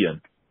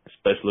seeing,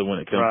 especially when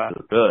it comes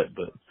to the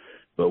cut.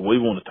 But we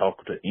want to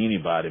talk to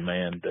anybody,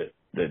 man,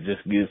 that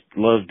just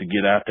loves to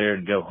get out there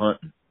and go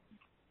hunting,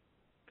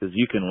 because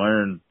you can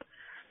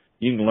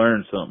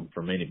learn something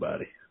from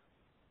anybody.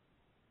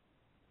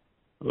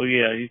 Well,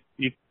 yeah,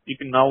 you you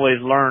can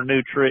always learn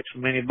new tricks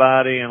from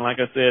anybody. And like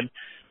I said,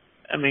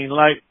 I mean,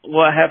 like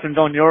what happens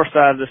on your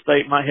side of the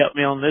state might help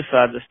me on this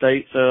side of the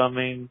state. So, I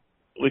mean,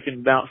 we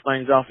can bounce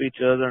things off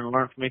each other and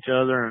learn from each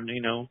other and,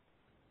 you know,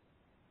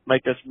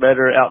 make us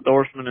better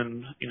outdoorsmen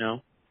and, you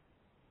know,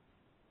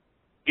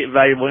 get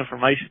valuable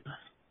information.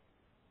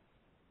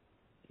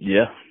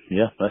 Yeah,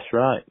 that's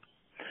right.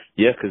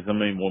 Yeah, 'cause I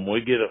mean, when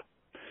we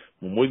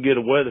get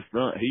a weather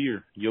front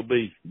here,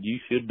 you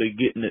should be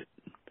getting it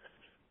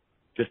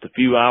just a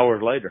few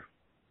hours later.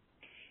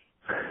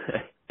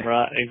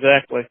 Right,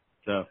 exactly.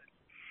 So,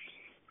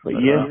 but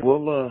yeah,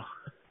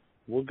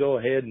 we'll go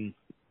ahead and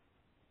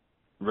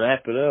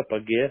wrap it up, I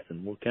guess,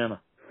 and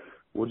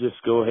we'll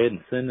just go ahead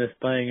and send this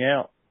thing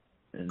out.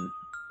 And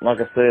like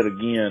I said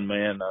again,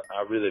 man,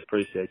 I really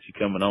appreciate you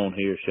coming on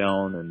here,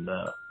 Sean, and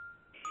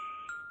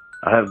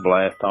I had a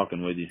blast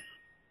talking with you.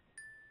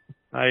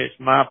 Hey, it's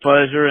my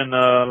pleasure, and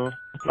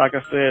like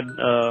I said,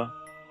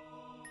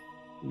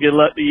 good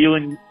luck to you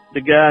and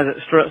the guys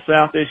at Strut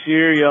South this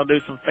year. Y'all do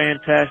some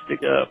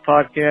fantastic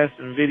podcasts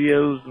and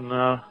videos,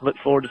 and look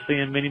forward to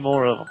seeing many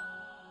more of them.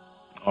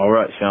 All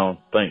right, Sean.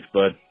 Thanks,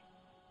 bud.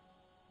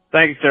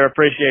 Thank you, sir.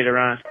 Appreciate it,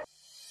 Ryan.